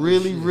where you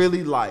really, shit.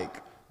 really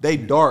like, they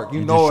dark,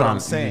 you You know just what trying- I'm you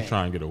saying. just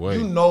trying to get away.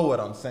 You know what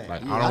I'm saying.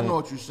 Like, Yeah, I know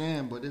what you're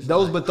saying, but it's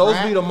Those like be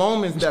crack. the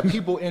moments that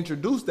people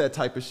introduce that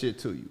type of shit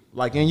to you.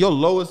 Like in your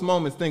lowest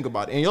moments, think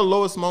about it. In your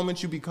lowest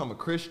moments, you become a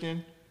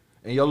Christian.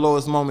 In your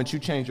lowest moments, you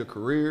change your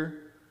career.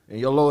 In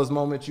your lowest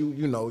moments,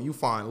 you know, you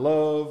find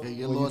love. In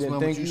your when lowest didn't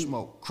moment, think you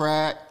smoke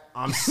crack.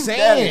 I'm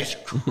saying.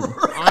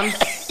 I'm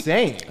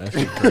saying. That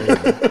shit crazy.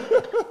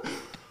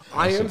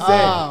 I am saying.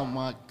 Oh,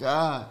 my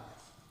God.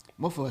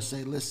 Motherfucker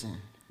say, listen,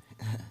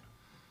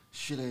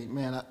 shit ain't,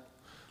 man,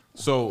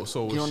 So Get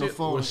on the shit,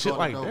 phone with and shit call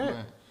like it dope, that,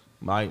 man.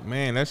 like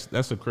man,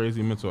 that's a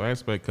crazy mental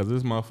aspect because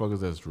there's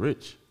motherfuckers that's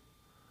rich.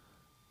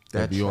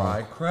 That be on.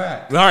 try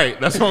crack. All right,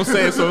 that's what I'm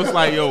saying. So it's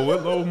like, yo,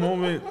 what low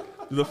moment?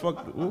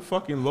 What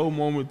fucking low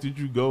moment did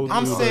you go through?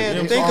 I'm saying,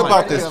 it's think already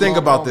about this. a Think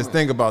low about this. moment.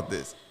 Think about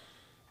this.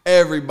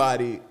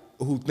 Everybody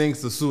who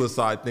thinks of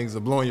suicide thinks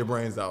of blowing your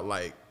brains out,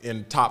 like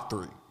in top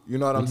 3. You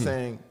know what I'm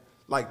saying?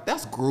 Like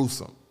that's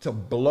gruesome to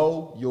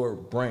blow your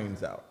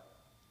brains out.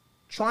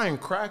 Trying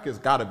crack has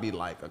got to be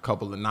like a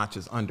couple of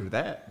notches under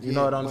that. You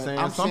know what I'm but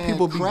saying? Some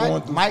people be crack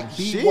going through might some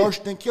be shit. worse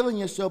than killing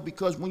yourself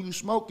because when you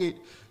smoke it,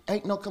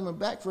 ain't no coming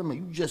back from it.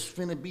 You just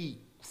finna be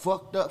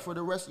fucked up for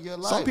the rest of your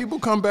life. Some people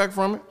come back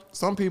from it.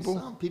 Some people.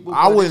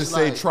 I but wouldn't it's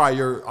say like- try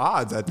your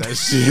odds at that But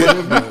shit.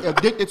 if you're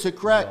addicted to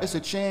crack, it's a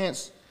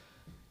chance.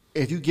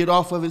 If you get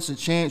off of it, it's a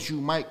chance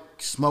you might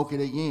smoke it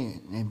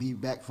again and be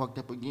back fucked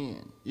up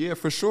again. Yeah,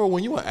 for sure.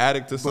 When you an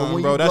addict to But something,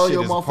 when bro, you that blow shit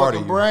your is a part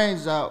of motherfucking you.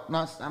 brains out,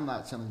 I'm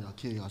not telling y'all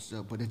kill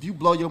yourself, but if you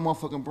blow your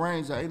motherfucking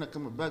brains out, ain't no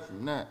coming back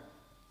from that.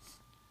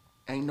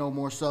 Ain't no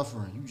more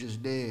suffering. You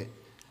just dead.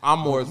 I'm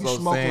more If you so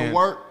smoking saying.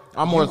 work,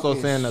 I'm more you so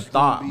is saying the gonna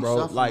thought, be bro.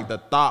 suffering. Like the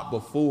thought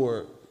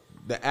before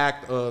the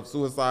act of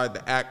suicide,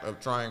 the act of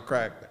trying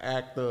crack, the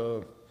act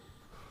of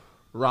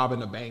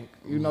robbing a bank.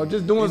 You know,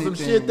 just doing some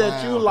Anything shit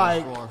that you wild,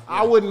 like. that's far,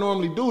 I wouldn't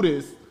normally do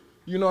this.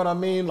 You know what I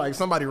mean? Like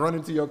somebody run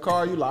into your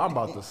car, you like, I'm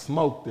about to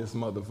smoke this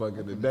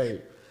motherfucker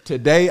today.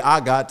 Today I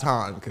got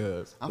time,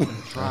 cuz. I'm gonna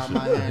try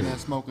my hand at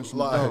smoking some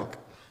Like- dope.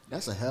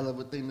 That's a hell of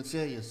a thing to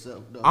tell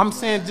yourself, though. I'm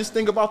saying just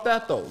think about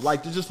that though.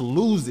 Like to just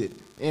lose it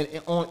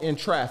in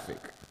traffic.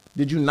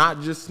 Did you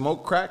not just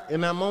smoke crack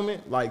in that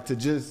moment? Like to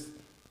just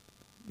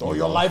throw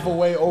your life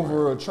away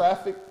over a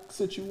traffic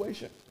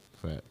situation?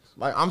 Facts.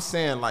 Like I'm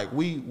saying, like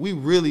we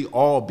really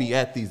all be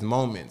at these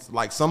moments.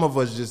 Like some of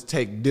us just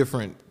take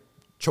different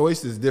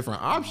choices,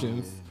 different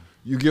options.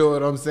 You get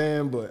what I'm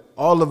saying? But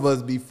all of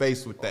us be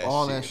faced with that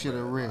all shit. that shit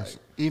at risk.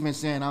 Even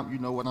saying you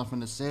know what, I'm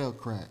finna sell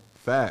crack.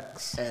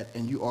 Facts.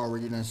 And you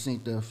already done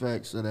seen the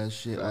effects of that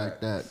shit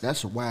like that.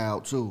 That's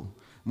wild too.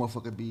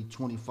 Motherfucker be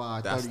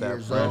 25, That's 30 that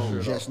years pressure, old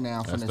though. just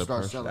now That's finna the start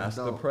pressure. selling That's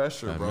the dope.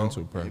 pressure, That bro.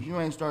 mental If pressure. you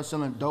ain't start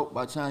selling dope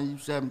by the time you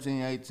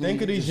 17, 18,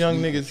 Think of you these just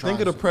young need to niggas. try Think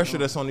of the some pressure dope.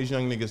 that's on these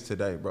young niggas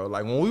today, bro.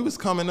 Like when we was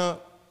coming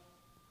up,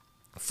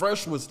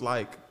 Fresh was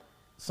like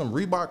some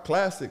Reebok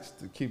classics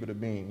to keep it a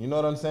bean. You know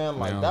what I'm saying?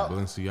 Like Now, that,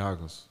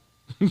 Balenciagas.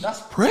 that's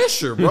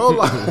pressure, bro.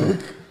 Like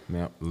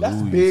Now, that's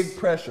Louis. big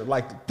pressure.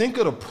 Like think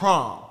of the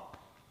prom.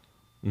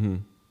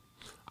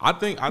 I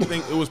think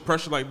it was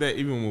pressure like that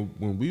even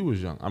when we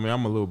was young. I mean,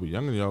 I'm a little bit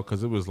younger than y'all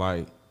because it was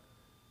like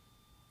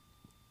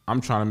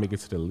I'm trying to make it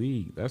to the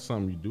league. That's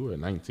something you do at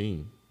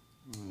 19,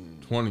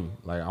 20.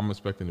 Like I'm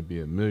expecting to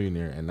be a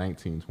millionaire at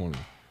 19, 20.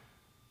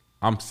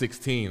 I'm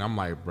 16. I'm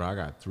like, bro, I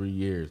got 3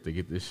 years to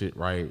get this shit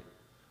right,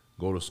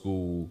 go to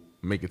school,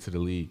 make it to the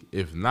league.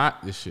 If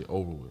not, this shit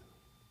over with.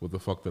 What the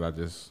fuck did I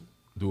just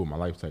do with my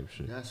life type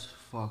shit? That's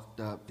fucked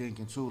up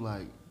thinking too.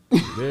 Like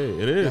Yeah,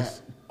 it is.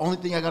 that only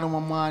thing I got on my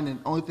mind and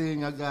only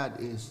thing I got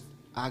is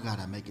I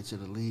gotta make it to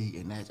the league,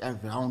 and that's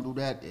if I don't do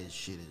that, that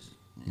shit is.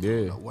 I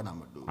don't know what I'm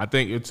gonna do. I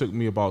think it took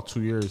me about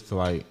 2 years to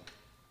like,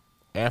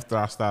 after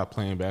I stopped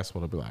playing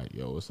basketball, to be like,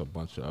 yo, it's a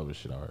bunch of other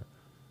shit out here.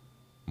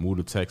 Move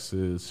to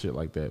Texas, shit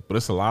like that. But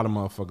it's a lot of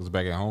motherfuckers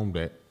back at home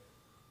that,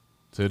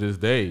 to this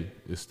day,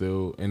 is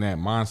still in that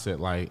mindset.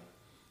 Like,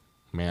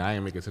 man, I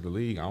ain't make it to the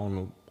league. I don't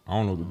know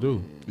what to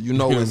do. You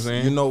know what I'm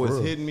saying? What's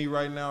hitting me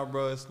right now,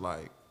 bro? It's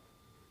like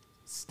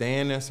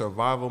staying in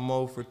survival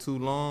mode for too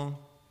long.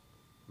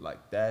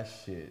 Like that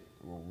shit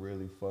will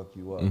really fuck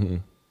you up.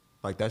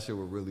 Like that shit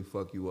will really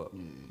fuck you up.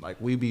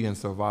 Like we be in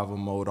survival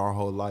mode our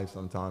whole life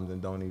sometimes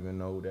and don't even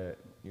know that,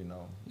 you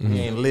know, we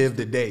ain't lived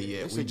the day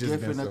yet. It's we a just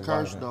gift been and a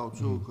curse though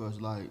too,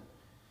 cause like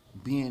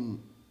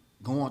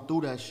going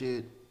through that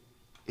shit,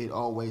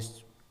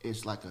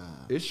 it's like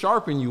it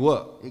sharpen you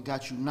up. It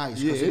got you nice.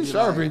 Yeah, it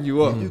sharpen like,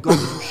 you up. You go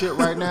through some shit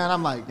right now, and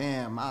I'm like,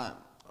 damn,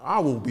 I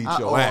will beat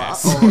your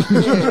ass.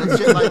 Yeah,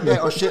 shit like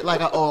that, or shit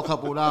like I owe a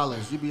couple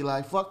dollars. You be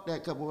like, fuck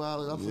that couple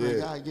dollars. I'm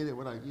like, I get it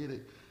when I get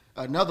it.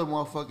 Another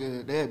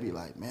motherfucker, they'd be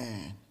like,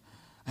 man,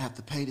 I have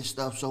to pay this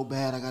stuff so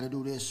bad. I got to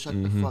do this. Shut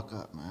the fuck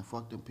up, man.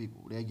 Fuck them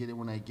people. They get it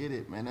when they get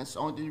it, man. That's the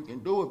only thing you can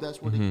do if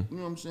that's what you know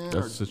what I'm saying.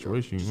 That's the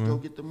situation. Just go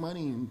get the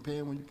money and pay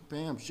them when you can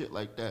pay them. Shit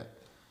like that.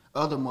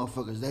 Other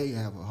motherfuckers, they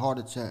have a heart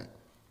attack.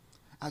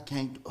 I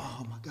can't.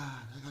 Oh my God,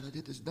 I gotta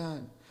get this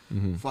done.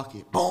 Fuck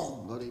it,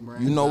 boom. Go they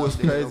brains You know out what's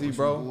there crazy, with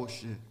bro? some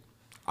bullshit.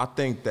 I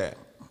think that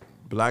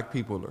black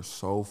people are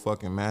so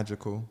fucking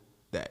magical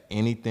that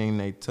anything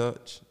they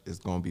touch is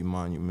gonna be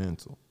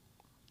monumental.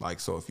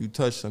 Like, so if you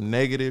touch some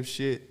negative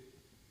shit,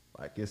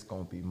 like it's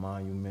gonna be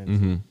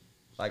monumental.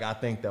 Like I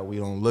think that we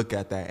don't look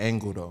at that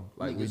angle though.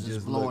 Like we Niggas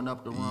just blowing look,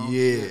 up the wrong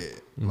yeah.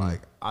 shit.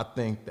 Like I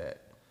think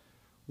that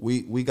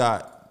we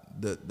got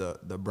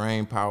the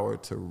brain power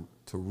to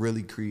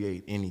really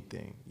create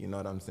anything. You know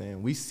what I'm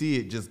saying? We see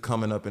it just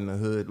coming up in the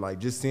hood, like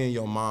just seeing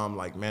your mom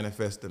like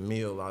manifest a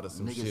meal out of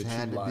some Niggas shit.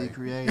 had you to like. be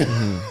creative.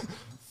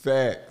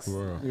 Facts.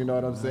 Wow. You know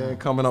what I'm saying?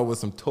 Coming up with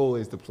some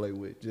toys to play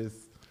with. Just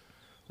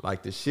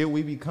like the shit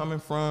we be coming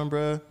from,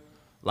 bruh.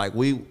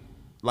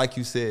 Like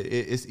you said,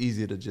 it's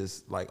easy to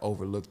just like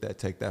overlook that,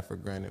 take that for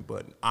granted.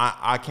 But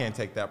I can't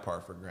take that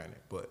part for granted.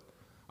 But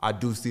I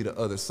do see the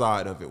other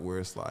side of it where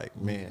it's like,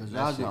 man, Because that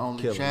I was shit the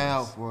only killing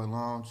child us. for a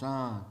long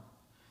time.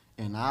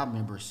 And I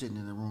remember sitting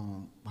in the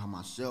room by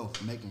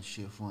myself making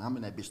shit fun. I'm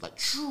in that bitch like,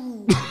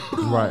 choo,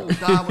 Right.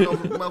 diving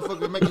over the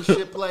motherfucker making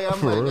shit play. I'm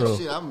For like, real. that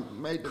shit,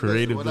 I'm made the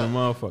Creative best of than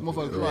what motherfucker.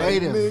 Motherfucker Like,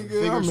 creative. nigga,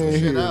 Figure I'm some in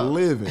shit here out.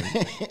 living.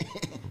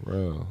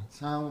 Bro.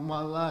 Time of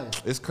my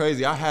life. It's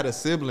crazy. I had a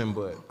sibling,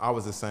 but I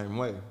was the same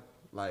way.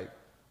 Like,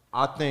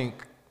 I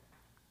think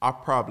I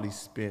probably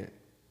spent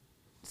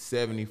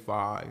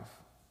 75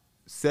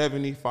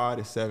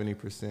 to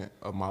 70%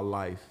 of my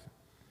life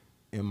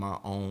in my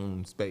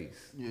own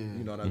space. Yeah.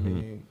 You know what I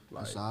mean?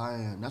 Like, That's how I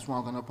am. That's why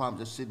I'm gonna probably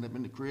just sitting up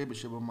in the crib and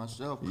shit by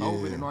myself. Yeah.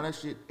 COVID and all that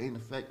shit ain't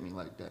affect me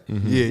like that.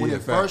 Yeah, when yeah,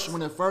 it facts.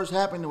 first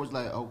happened, it was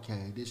like,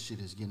 okay, this shit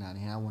is getting out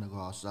of here. I want to go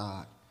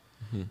outside.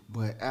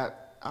 But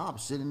I'm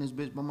sitting in this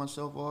bitch by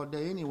myself all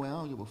day anyway. I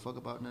don't give a fuck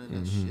about none of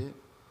that shit.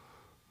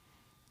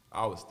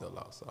 I was still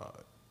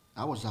outside.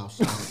 I was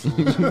outside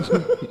too.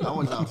 I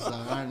was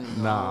outside. I didn't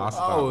even Nah, I know.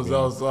 stopped I was being-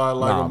 outside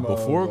like nah, a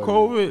before motherfucker.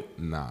 COVID,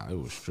 nah, it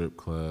was strip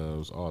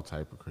clubs, all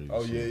type of crazy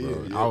Oh, shit, yeah,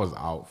 bro. yeah, yeah. I was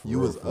out for You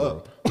real. was for real.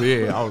 up.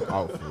 Yeah, I was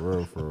out for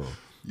real.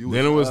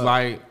 Then it was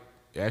like,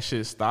 that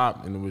shit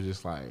stopped, and it was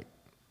just like,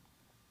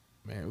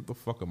 man, what the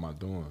fuck am I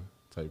doing?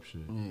 Type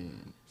shit.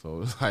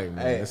 So it's like,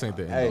 man, this ain't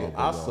the end Hey, all.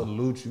 I be all.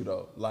 salute you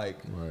though. Like,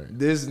 Right.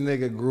 this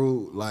nigga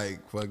grew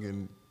like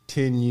fucking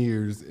 10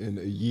 years in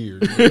a year.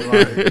 Nigga.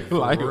 Like, for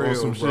Like, on real,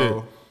 some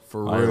bro. shit.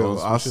 For Like, real. on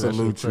some I shit, that shit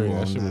salute you crazy. That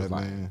on shit was that,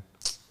 like- man.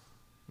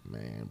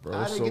 Man, bro,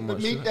 I so didn't get to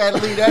much meet shit. that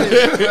Lee. That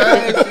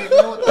is crazy.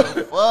 What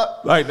the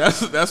fuck? Like,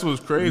 that's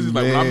what's crazy.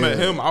 Like, when I met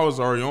Man. him, I was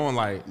already on,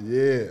 like,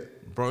 Yeah.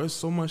 bro, there's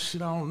so much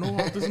shit I don't know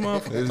about this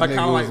motherfucker. This Like, nigga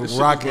kind of like the was shit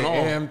rocking rocking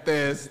on.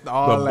 amethyst, The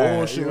all that.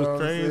 bullshit you know was what I'm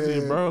crazy,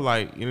 saying? bro.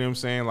 Like, you know what I'm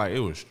saying? Like, it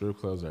was strip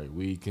clubs every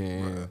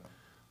weekend. Bruh.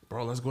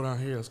 Bro, let's go down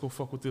here. Let's go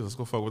fuck with this. Let's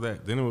go fuck with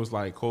that. Then it was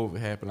like COVID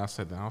happened. I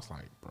sat down. I was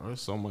like, bro, there's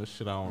so much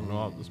shit I don't know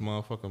about this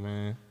motherfucker,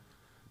 man.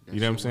 You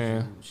know what I'm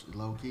saying?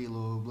 Low key,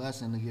 little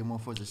blessing to get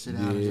motherfuckers to sit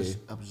down and Yeah. just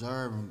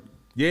observe. And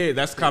Yeah,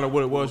 that's kind of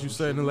what it was. You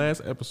said in the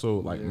last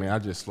episode, like, man, I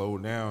just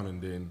slowed down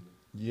and then,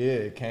 Yeah,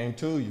 it came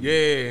to you.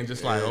 yeah, and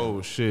just like,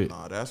 oh shit,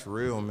 Nah, that's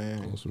real,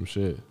 man. on some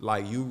shit.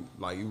 Like you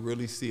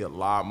really see a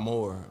lot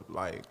more.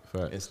 Like,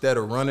 Facts. instead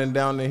of running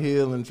down the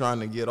hill and trying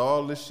to get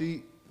all the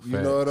sheep, you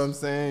know what I'm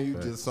saying? You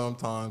Facts. just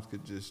sometimes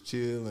could just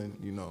chill and,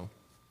 you know,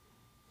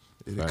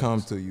 it'll Facts.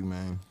 come to you,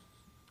 man.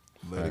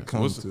 Let it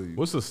come to you.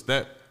 What's a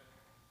step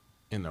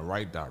in the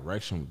right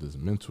direction with this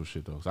mental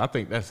shit though? 'Cause I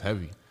think that's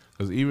heavy.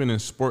 Because even in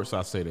sports,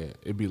 I say that.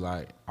 It'd be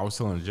like, I was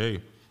telling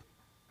Jay,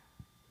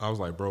 I was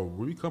like, bro,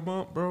 will we come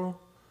up, bro?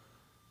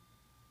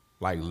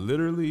 Like,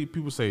 literally,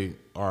 people say,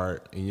 all right,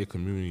 in your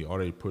community, all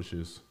they push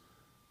is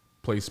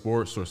play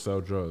sports or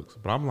sell drugs.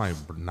 But I'm like,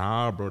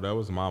 nah, bro, that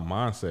was my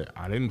mindset.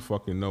 I didn't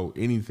fucking know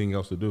anything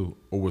else to do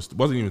or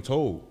wasn't even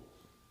told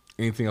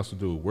anything else to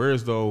do.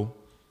 Whereas, though,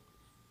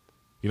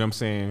 You know what I'm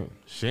saying?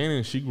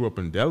 Shannon, she grew up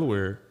in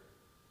Delaware.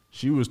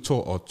 She was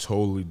taught a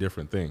totally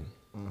different thing.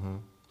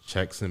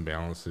 Checks and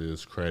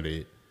balances,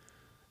 credit,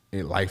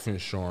 and life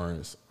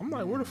insurance. I'm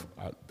like, where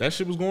that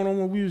shit was going on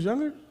when we was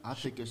younger? I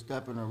think a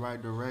step in the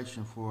right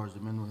direction for us, the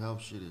mental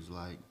health shit is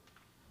like,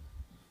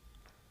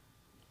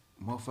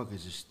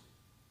 motherfuckers just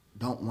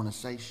don't want to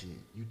say shit.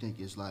 You think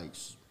it's like,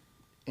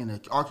 in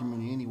our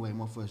community anyway,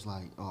 motherfuckers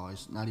like, oh,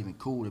 it's not even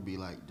cool to be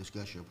like,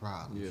 discuss your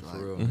problems. Yeah, like,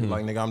 for real.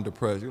 Like, nigga, I'm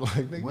depressed. You're like,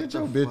 nigga, What get the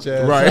your fuck? bitch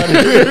ass Right. out of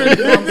here. You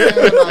know what I'm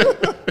saying?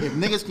 Like, if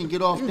niggas can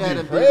get off that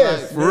and be like,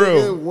 For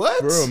real. What?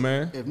 For real,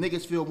 man. if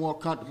niggas feel more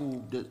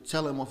comfortable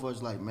telling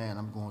motherfuckers like, man,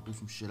 I'm going through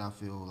some shit, I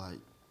feel like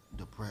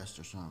depressed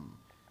or something,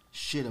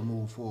 shit'll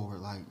move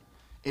forward. Like,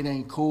 it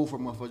ain't cool for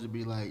motherfuckers to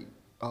be like,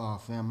 oh,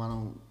 fam, I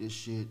don't, this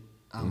shit,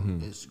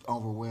 it's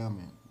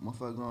overwhelming.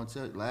 Motherfucker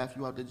gonna laugh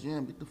you out the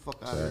gym, get the fuck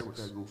out of here with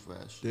that goof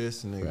ass shit.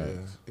 This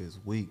nigga is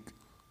weak.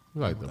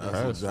 You like depressed.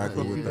 That's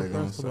exactly what they gonna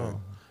Depressed say. about.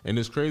 And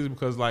it's crazy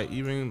because like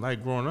even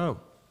like growing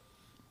up,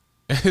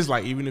 it's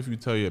like even if you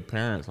tell your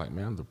parents like,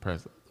 man, I'm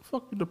depressed. What the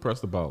fuck you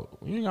depressed about?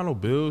 You ain't got no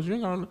bills. You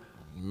ain't got no.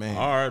 Man.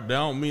 All right, that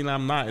don't mean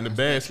I'm not in a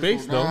bad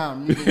space though.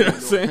 Down, You know what I'm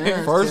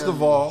saying? First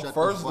of all,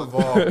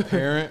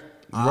 parent,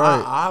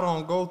 Right. I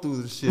don't go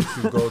through the shit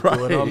you go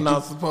through, and I'm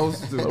not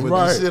supposed to. But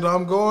Right. the shit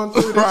I'm going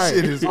through, this Right.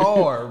 shit is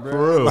hard, bro.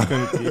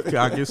 For real. Can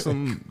I get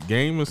some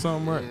game or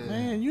something? Right?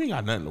 Man, you ain't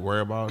got nothing to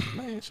worry about.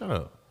 Man, shut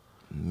up.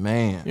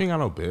 Man, You ain't got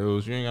no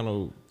bills. You ain't got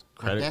no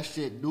But credit. that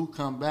shit do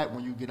come back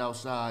when you get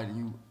outside and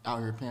you out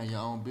here paying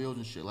your own bills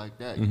and shit like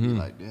that. You be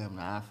like, damn,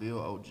 now I feel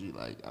OG.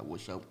 Like, I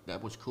wish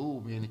that was cool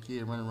being a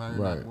kid running around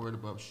here Right. not worried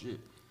about shit.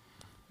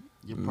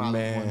 Your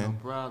problems want no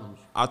problems.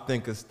 I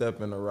think a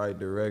step in the right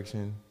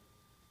direction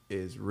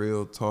is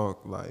real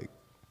talk, like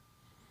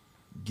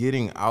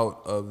getting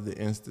out of the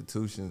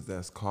institutions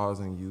that's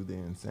causing you the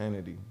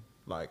insanity.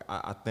 Like,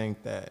 I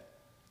think that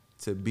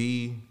to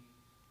be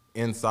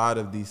inside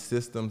of these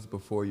systems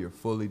before you're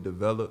fully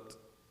developed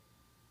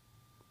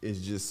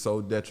is just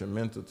so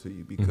detrimental to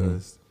you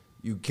because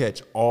you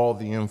catch all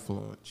the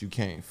influence. You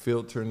can't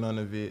filter none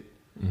of it.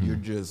 You're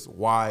just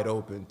wide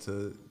open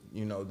to,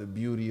 you know, the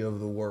beauty of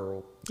the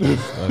world.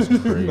 That's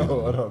crazy. You know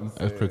what I'm That's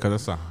saying?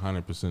 because that's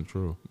 100%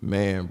 true.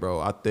 Man, bro,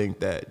 I think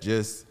that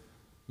just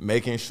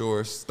making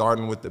sure,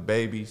 starting with the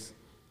babies,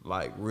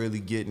 like really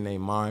getting their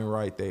mind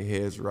right, their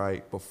heads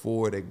right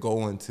before they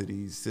go into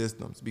these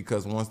systems.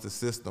 Because once the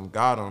system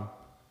got them,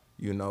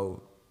 you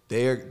know,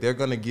 they're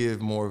gonna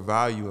give more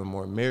value and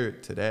more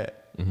merit to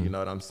that. You know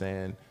what I'm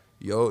saying?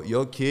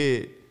 Your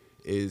kid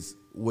is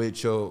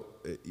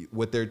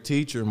with their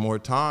teacher more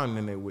time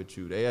than they with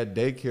you. They at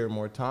daycare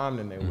more time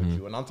than they with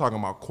you. And I'm talking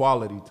about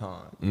quality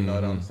time. You know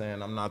what I'm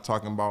saying? I'm not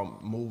talking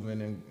about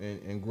moving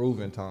and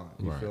grooving time.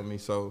 You feel me?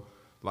 So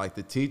like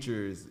the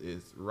teacher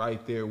is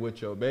right there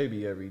with your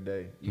baby every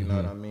day. You know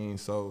what I mean?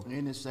 So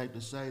And it's safe to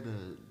say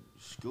the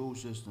school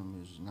system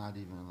is not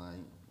even like,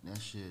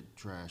 that shit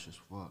trash as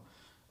fuck.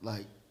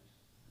 Like,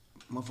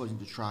 motherfuckers need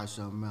to try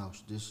something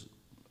else.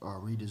 Or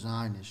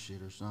redesign this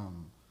shit or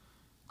something.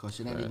 Cause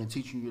it ain't even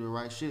teaching you the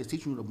right shit. It's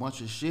teaching you a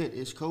bunch of shit.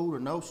 It's cool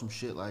to know some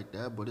shit like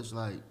that, but it's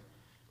like,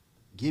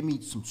 give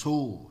me some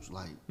tools.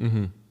 Like,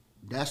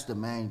 that's the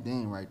main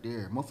thing right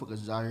there. Motherfuckers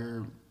is out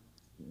here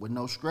with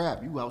no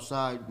scrap. You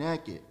outside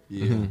naked.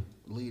 yeah.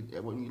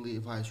 When you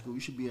leave high school, you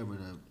should be able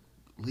to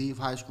leave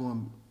high school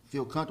and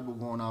feel comfortable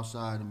going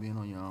outside and being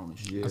on your own and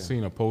shit. Yeah. I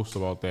seen a post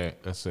about that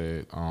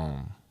said,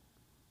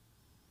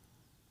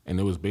 and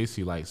it was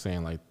basically like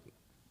saying like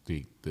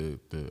the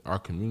our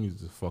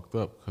communities is fucked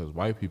up because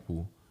white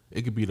people,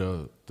 it could be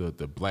the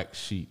black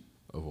sheep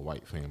of a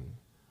white family,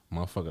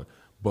 motherfucker,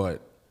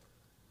 but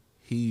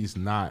he's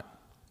not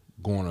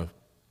gonna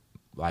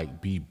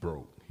like be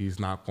broke. He's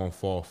not gonna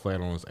fall flat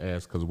on his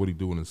ass because what he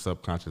do in his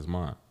subconscious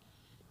mind.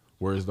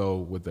 Whereas though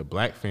with the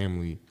black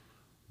family,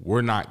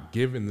 we're not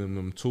giving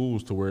them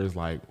tools to where it's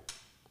like,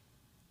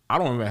 I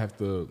don't even have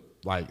to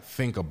like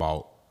think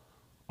about,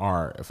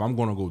 all right, if I'm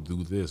gonna go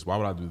do this, why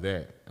would I do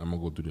that? I'm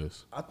gonna go do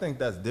this. I think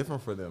that's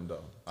different for them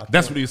though.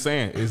 That's what he's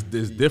saying. It's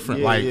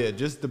different. Yeah, like yeah,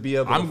 just to be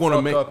able I'm to gonna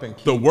fuck make up and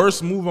keep the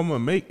worst move I'm gonna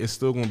make is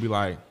still gonna be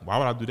like, why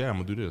would I do that? I'm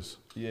gonna do this.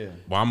 Yeah.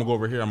 Well, I'm gonna go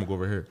over here. I'm gonna go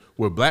over here.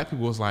 With black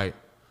people, it's like,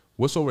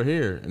 what's over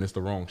here? And it's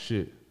the wrong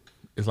shit.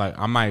 It's like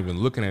I'm not even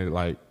looking at it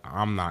like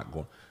I'm not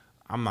going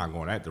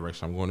that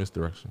direction. I'm going this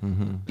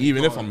direction.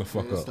 Even if I'm the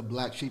fuck It's up. the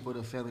black sheep of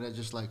the family that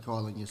just like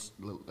calling you,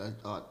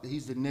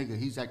 he's the nigga.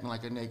 He's acting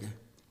like a nigga.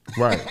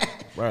 Right.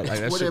 Like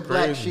that With shit that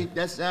black crazy. sheep,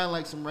 that sound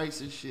like some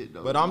racist shit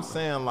though. But I'm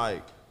saying,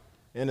 like,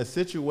 in a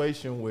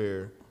situation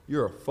where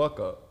you're a fuck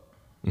up,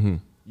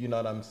 you know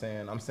what I'm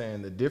saying? I'm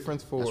saying the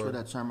difference for that's where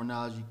that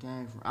terminology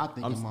came from. I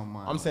think in my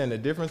mind. I'm saying the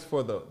difference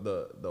for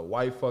the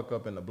white fuck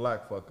up and the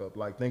black fuck up.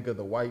 Like, think of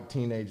the white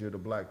teenager, the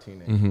black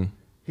teenager.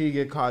 He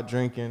get caught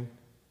drinking,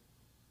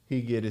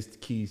 he get his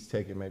keys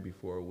taken maybe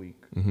for a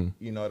week.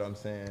 You know what I'm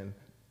saying?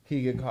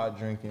 He get caught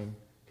drinking.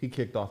 He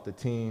kicked off the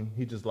team.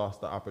 He just lost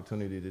the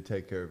opportunity to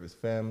take care of his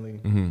family.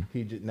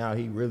 Now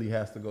he really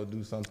has to go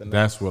do something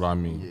That's else. what I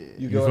mean. You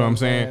You get feel what what I'm I'm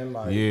saying? saying?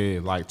 Like- Yeah,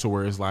 like to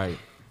where it's like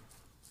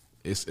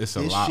it's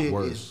a lot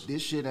worse.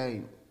 This shit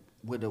ain't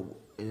with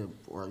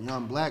for a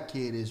young black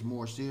kid is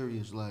more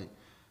serious. Like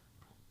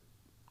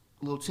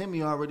little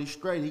Timmy already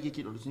straight. He get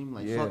kicked off the team.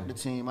 Like fuck the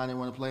team. I didn't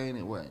want to play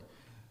anyway.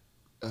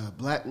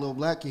 Little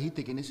black kid, he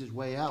thinking this is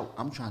way out.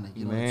 I'm trying to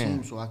get on the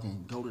team so I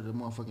can go to the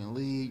motherfucking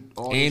league.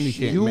 All and this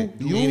shit. You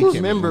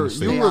remember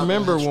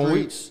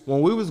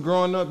when we was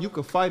growing up, you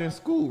could fight in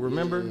school,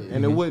 remember? Yeah.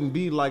 And it wouldn't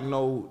be like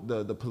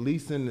the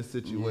police in the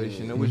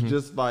situation. It was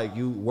just like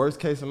worst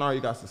case scenario,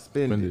 you got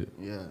suspended.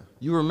 Yeah.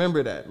 You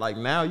remember that? Like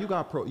now you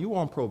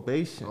on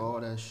probation.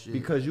 All that shit.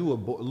 Because you a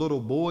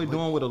little boy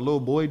doing what a little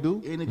boy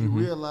do. And if you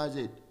realize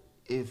it,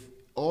 if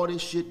all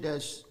this shit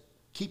that's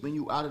keeping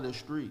you out of the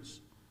streets,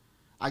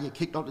 I get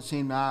kicked off the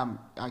team now.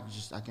 I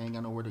can't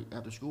get nowhere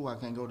after school. I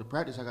can't go to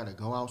practice. I gotta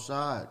go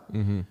outside.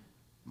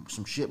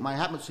 Some shit might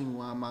happen to me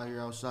while I'm out here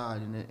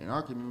outside in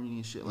our community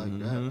and shit like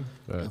that.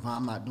 If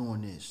I'm not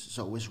doing this,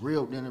 so it's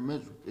real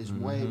detrimental. It's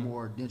way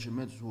more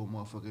detrimental to a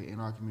motherfucker in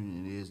our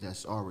community than it is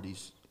that's already.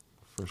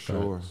 For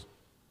sure.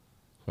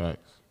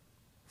 Facts.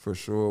 For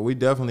sure. We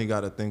definitely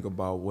got to think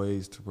about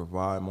ways to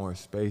provide more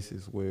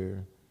spaces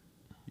where,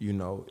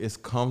 it's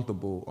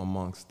comfortable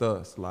amongst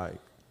us.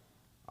 Like,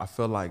 I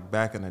feel like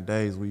back in the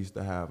days we used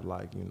to have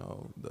like,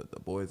 the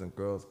Boys and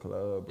Girls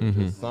Club or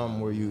just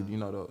something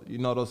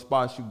where those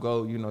spots you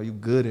go, you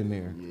good in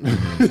there.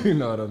 You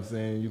know what I'm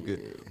saying? You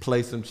could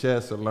play some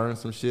chess or learn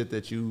some shit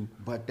that you.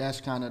 But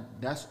that's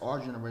our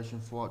generation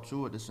fault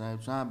too at the same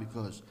time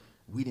because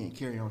we didn't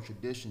carry on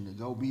tradition to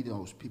go be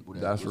those people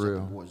that was real.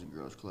 At the Boys and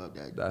Girls Club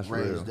that That's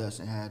raised real. us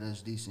and had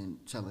us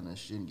decent, telling us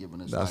shit and giving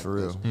us That's life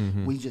real.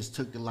 lessons. We just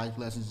took the life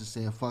lessons and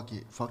said, fuck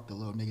it, fuck the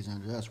little niggas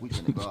under us. We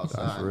finna go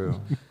outside. That's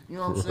real. You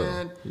know what I'm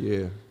saying?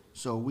 Yeah.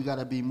 So we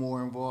gotta be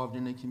more involved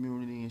in the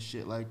community and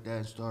shit like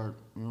that. Start,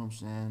 you know what I'm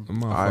saying? The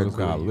motherfuckers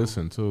gotta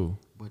listen too.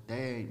 But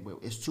they ain't. But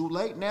it's too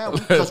late now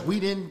because we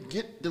didn't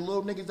get the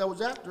little niggas that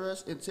was after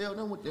us and tell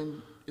them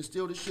and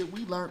instill the shit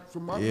we learned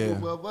from our people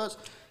above us.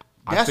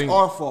 That's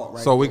our fault,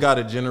 right? So we got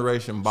a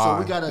generation by. So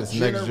we got a this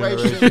next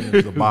generation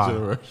is a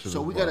buy. So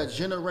we got a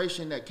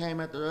generation that came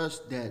after us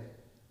that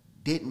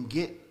didn't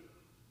get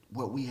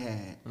what we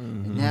had.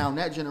 And now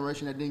that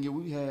generation that didn't get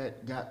what we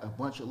had got a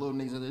bunch of little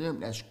niggas under them.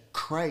 That's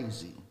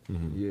crazy.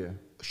 Yeah.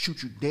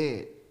 Shoot you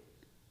dead.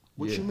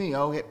 What you mean?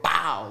 Oh, hit,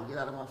 bow, get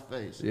out of my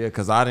face. Yeah,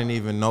 because I didn't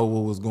even know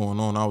what was going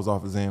on. I was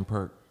off of Zan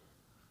Perk.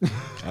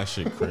 That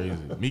shit crazy.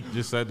 Meek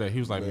just said that. He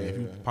was like, man, if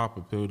you pop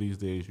a pill these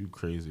days, you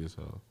crazy as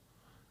hell.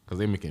 Because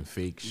they making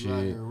fake You out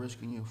shit. here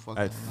risking your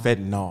fucking At life.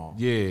 fentanyl.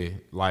 Yeah,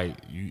 like,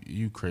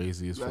 you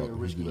crazy as You fuck out here when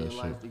you risking do your that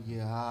life shit. to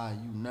get high.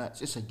 You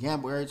nuts. It's a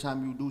gamble every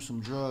time you do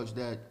some drugs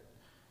that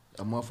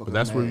a motherfucker But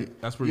that's made.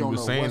 where you don't were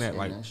know saying what's that, in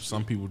like, that shit.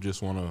 some people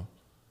just want to,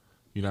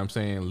 you know what I'm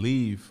saying,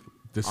 leave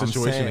the I'm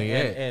situation saying,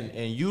 they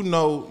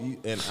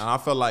at. and I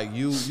feel like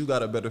you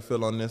got a better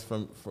feel on this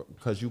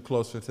because you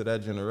closer to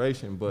that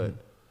generation. But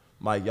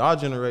like y'all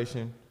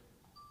generation,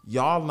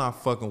 y'all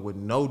not fucking with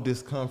no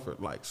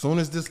discomfort. Like soon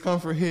as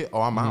discomfort hit,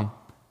 I'm out.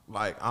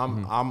 Like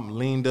I'm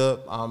leaned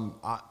up. I'm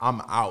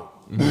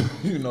out.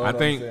 You know. What I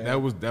think I'm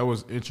saying? that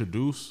was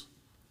introduced.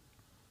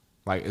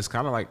 Like it's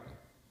kind of like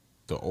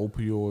the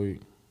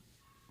opioid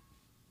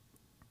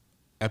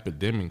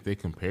epidemic. They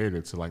compared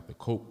it to like the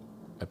coke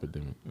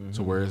epidemic,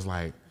 to where it's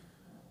like,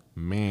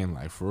 man,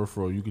 like for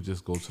real, you could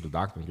just go to the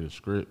doctor and get a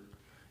script,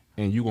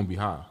 and you gonna be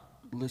high.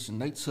 Listen,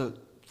 they took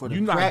for the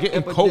You not crack getting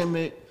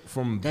epidemic. coke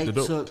from They the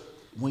dope. took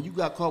when you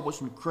got caught with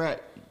some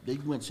crack. They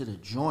went to the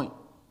joint.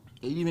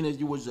 Even if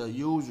you was a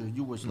user,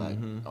 you was like,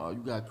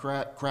 you got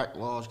crack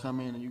laws come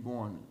in, and you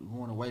going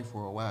away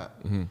for a while.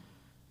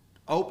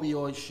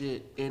 Opioid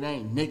shit, it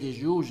ain't niggas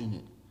using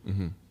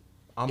it.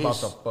 I'm about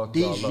to fuck y'all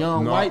These up.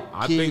 young No, white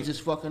I kids think- is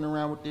fucking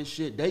around with this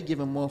shit. They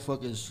giving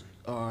motherfuckers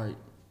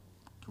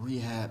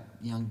rehab.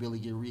 Young Billy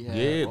get rehab.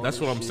 Yeah, all that's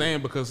this what I'm shit.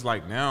 saying, because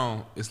like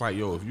now it's like,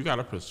 yo, if you got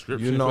a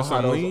prescription You know for how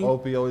some those lean,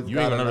 opioids you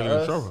ain't got gonna never into get in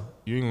us? trouble.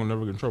 You ain't gonna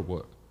never get in trouble.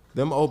 What?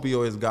 Them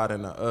opioids got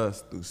into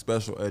us through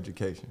special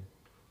education.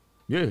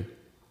 Yeah,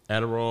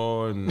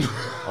 Adderall and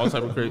all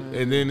type of crazy.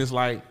 And then it's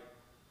like,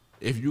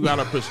 if you got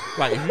a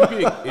like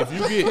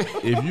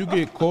if you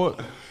get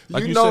caught,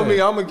 like you know said, me,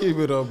 I'm gonna keep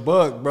it a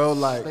buck, bro.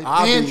 Like They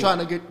I been be trying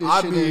to get this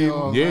I shit be- in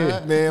y'all,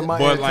 yeah, man. My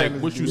but like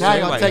antennas what you be- Now say,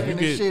 y'all like taking you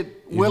this get,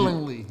 shit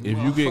willingly. If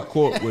you get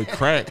caught with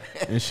crack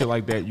and shit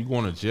like that, you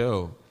going to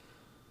jail.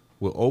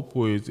 With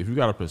opioids, if you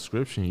got a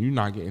prescription, you're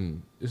not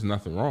getting. There's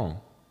nothing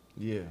wrong,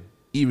 Yeah.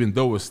 even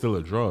though it's still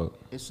a drug.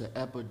 It's an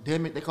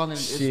epidemic. They call it.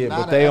 It's Shit, not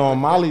but an they on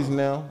epidemic. Molly's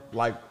now.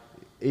 Like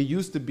it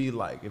used to be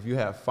like if you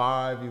have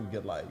 5, you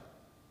get like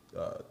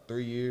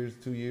 3 years,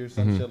 2 years,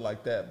 some shit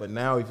like that. But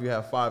now if you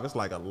have 5, it's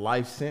like a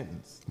life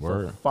sentence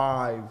Word. for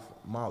 5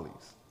 Molly's.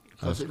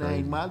 Cause That's it crazy.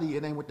 ain't Molly,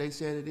 it ain't what they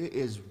said it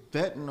is. It's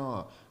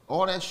fentanyl.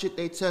 All that shit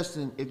they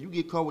testing. If you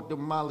get caught with the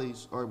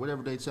Molly's or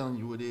whatever they telling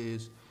you it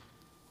is,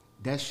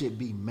 that shit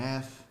be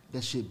meth.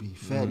 That shit be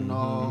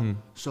fentanyl.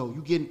 So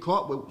you getting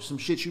caught with some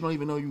shit you don't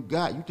even know you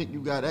got. You think you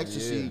got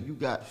ecstasy, Yeah. you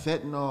got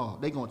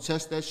fentanyl. They gonna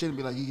test that shit and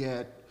be like, he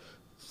had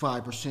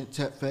 5%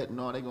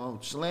 fentanyl. They gonna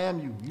slam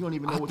you. You don't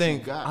even know I what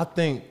think you got. I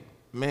think,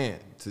 man,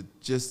 to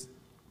just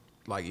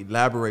like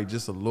elaborate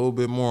just a little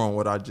bit more on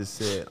what I just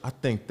said. I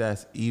think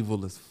that's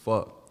evil as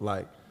fuck.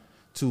 Like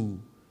to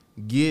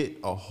get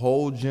a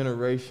whole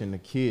generation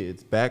of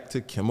kids back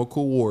to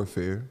chemical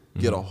warfare,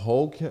 get a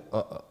whole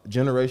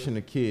generation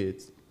of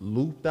kids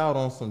looped out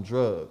on some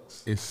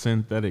drugs. It's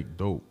synthetic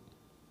dope.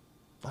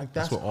 Like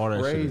that's what all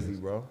that shit crazy, is.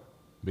 bro.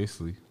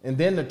 Basically. And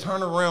then to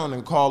turn around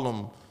and call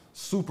them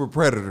super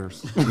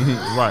predators.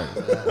 Right.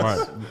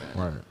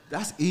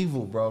 That's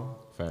evil, bro.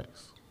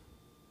 Facts.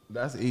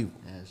 That's evil.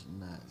 That's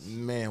nuts.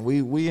 Man,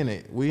 we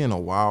in a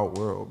wild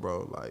world,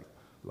 bro.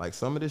 Like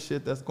some of the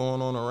shit that's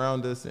going on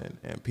around us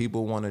and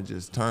people want to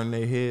just turn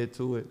their head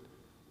to it,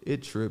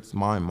 it trips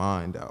my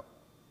mind out.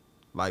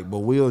 Like, but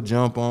we'll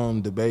jump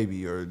on the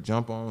baby or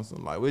jump on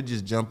some, like, we'll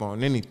just jump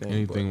on anything.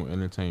 Anything with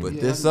entertainment.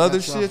 But this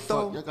other shit,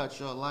 though. Y'all got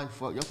your life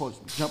fucked. Y'all supposed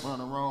to be jumping on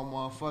the wrong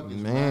motherfuckers,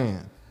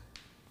 Man.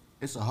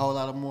 It's a whole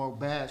lot of more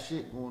bad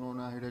shit going on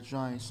out here that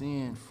y'all ain't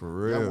seeing. For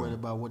real. Y'all worried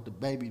about what the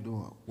baby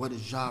doing. What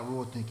does Ja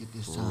Rule think at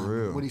this time?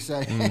 real. What he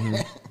say?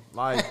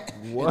 Like,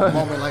 In a what?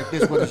 moment like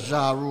this, what does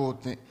Ja Rule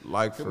think?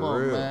 Like, Come for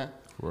on, real. man.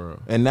 For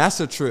real. And that's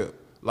a trip.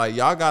 Like,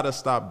 y'all gotta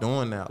stop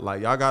doing that.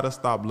 Like, y'all gotta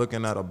stop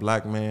looking at a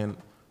black man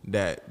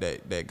that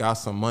got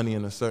some money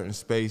in a certain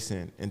space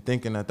and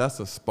thinking that that's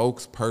a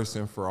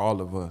spokesperson for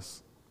all of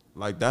us.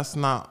 Like, that's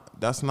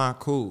not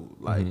cool.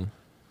 Like,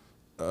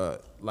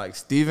 like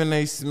Stephen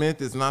A.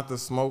 Smith is not the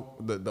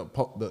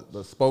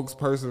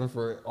spokesperson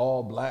for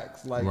all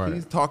blacks. Like, Right.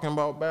 he's talking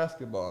about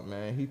basketball,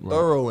 man. He's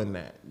thorough in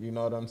that. You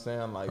know what I'm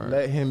saying? Like,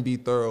 let him be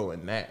thorough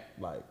in that.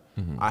 Like,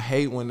 I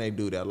hate when they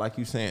do that. Like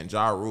you saying,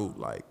 Ja Rule,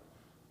 like,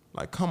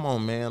 come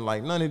on, man.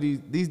 Like, none of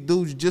these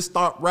dudes just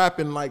stopped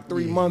rapping like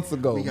 3 months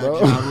ago, We got bro.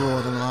 Ja Rule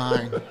on the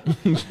line.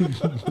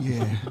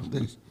 Yeah,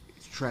 this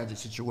tragic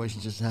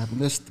situation just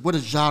happened. What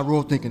does Ja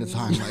Rule think in a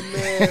time like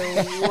that?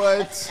 Man,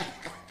 what?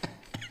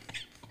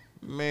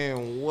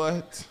 Man,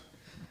 what?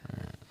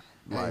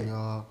 Hey,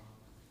 y'all,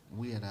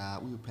 we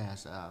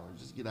past the hour.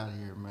 Just get out of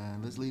here,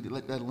 man. Let's leave it.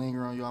 Let that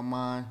linger on your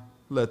mind.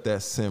 Let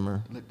that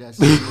simmer. Let that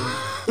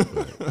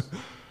simmer.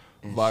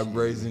 And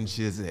Vibration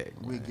Shizak.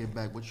 we get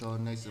back with y'all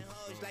next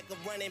episode. Like a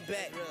running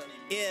back,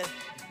 yeah.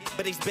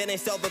 But these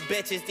business over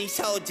bitches, these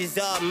hoes is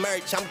all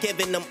merch. I'm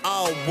giving them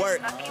all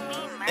work.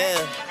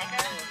 Yeah.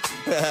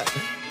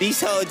 These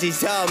hoes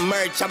is all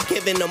merch. I'm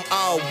giving them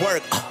all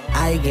work.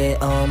 I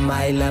get on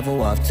my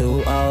level of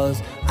 2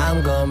 O's.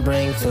 I'm gonna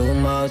bring 2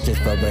 more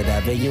just for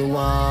whatever you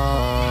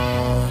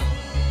want.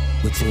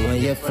 With you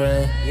and your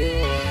friend. You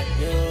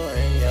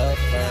and your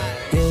friend.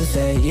 You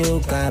say you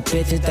got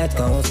bitches that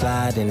gon'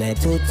 slide in that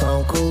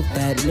 2-tone coupe,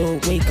 that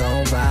loop we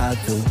gon' ride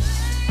to.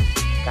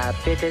 Got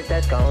bitches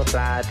that gon'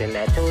 slide in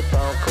that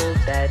 2-tone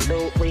coupe, that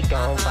loop we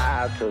gon'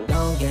 ride to.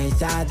 Don't get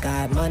shy,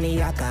 got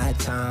money, I got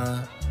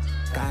time.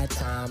 Got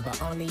time, but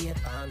only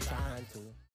if I'm trying to.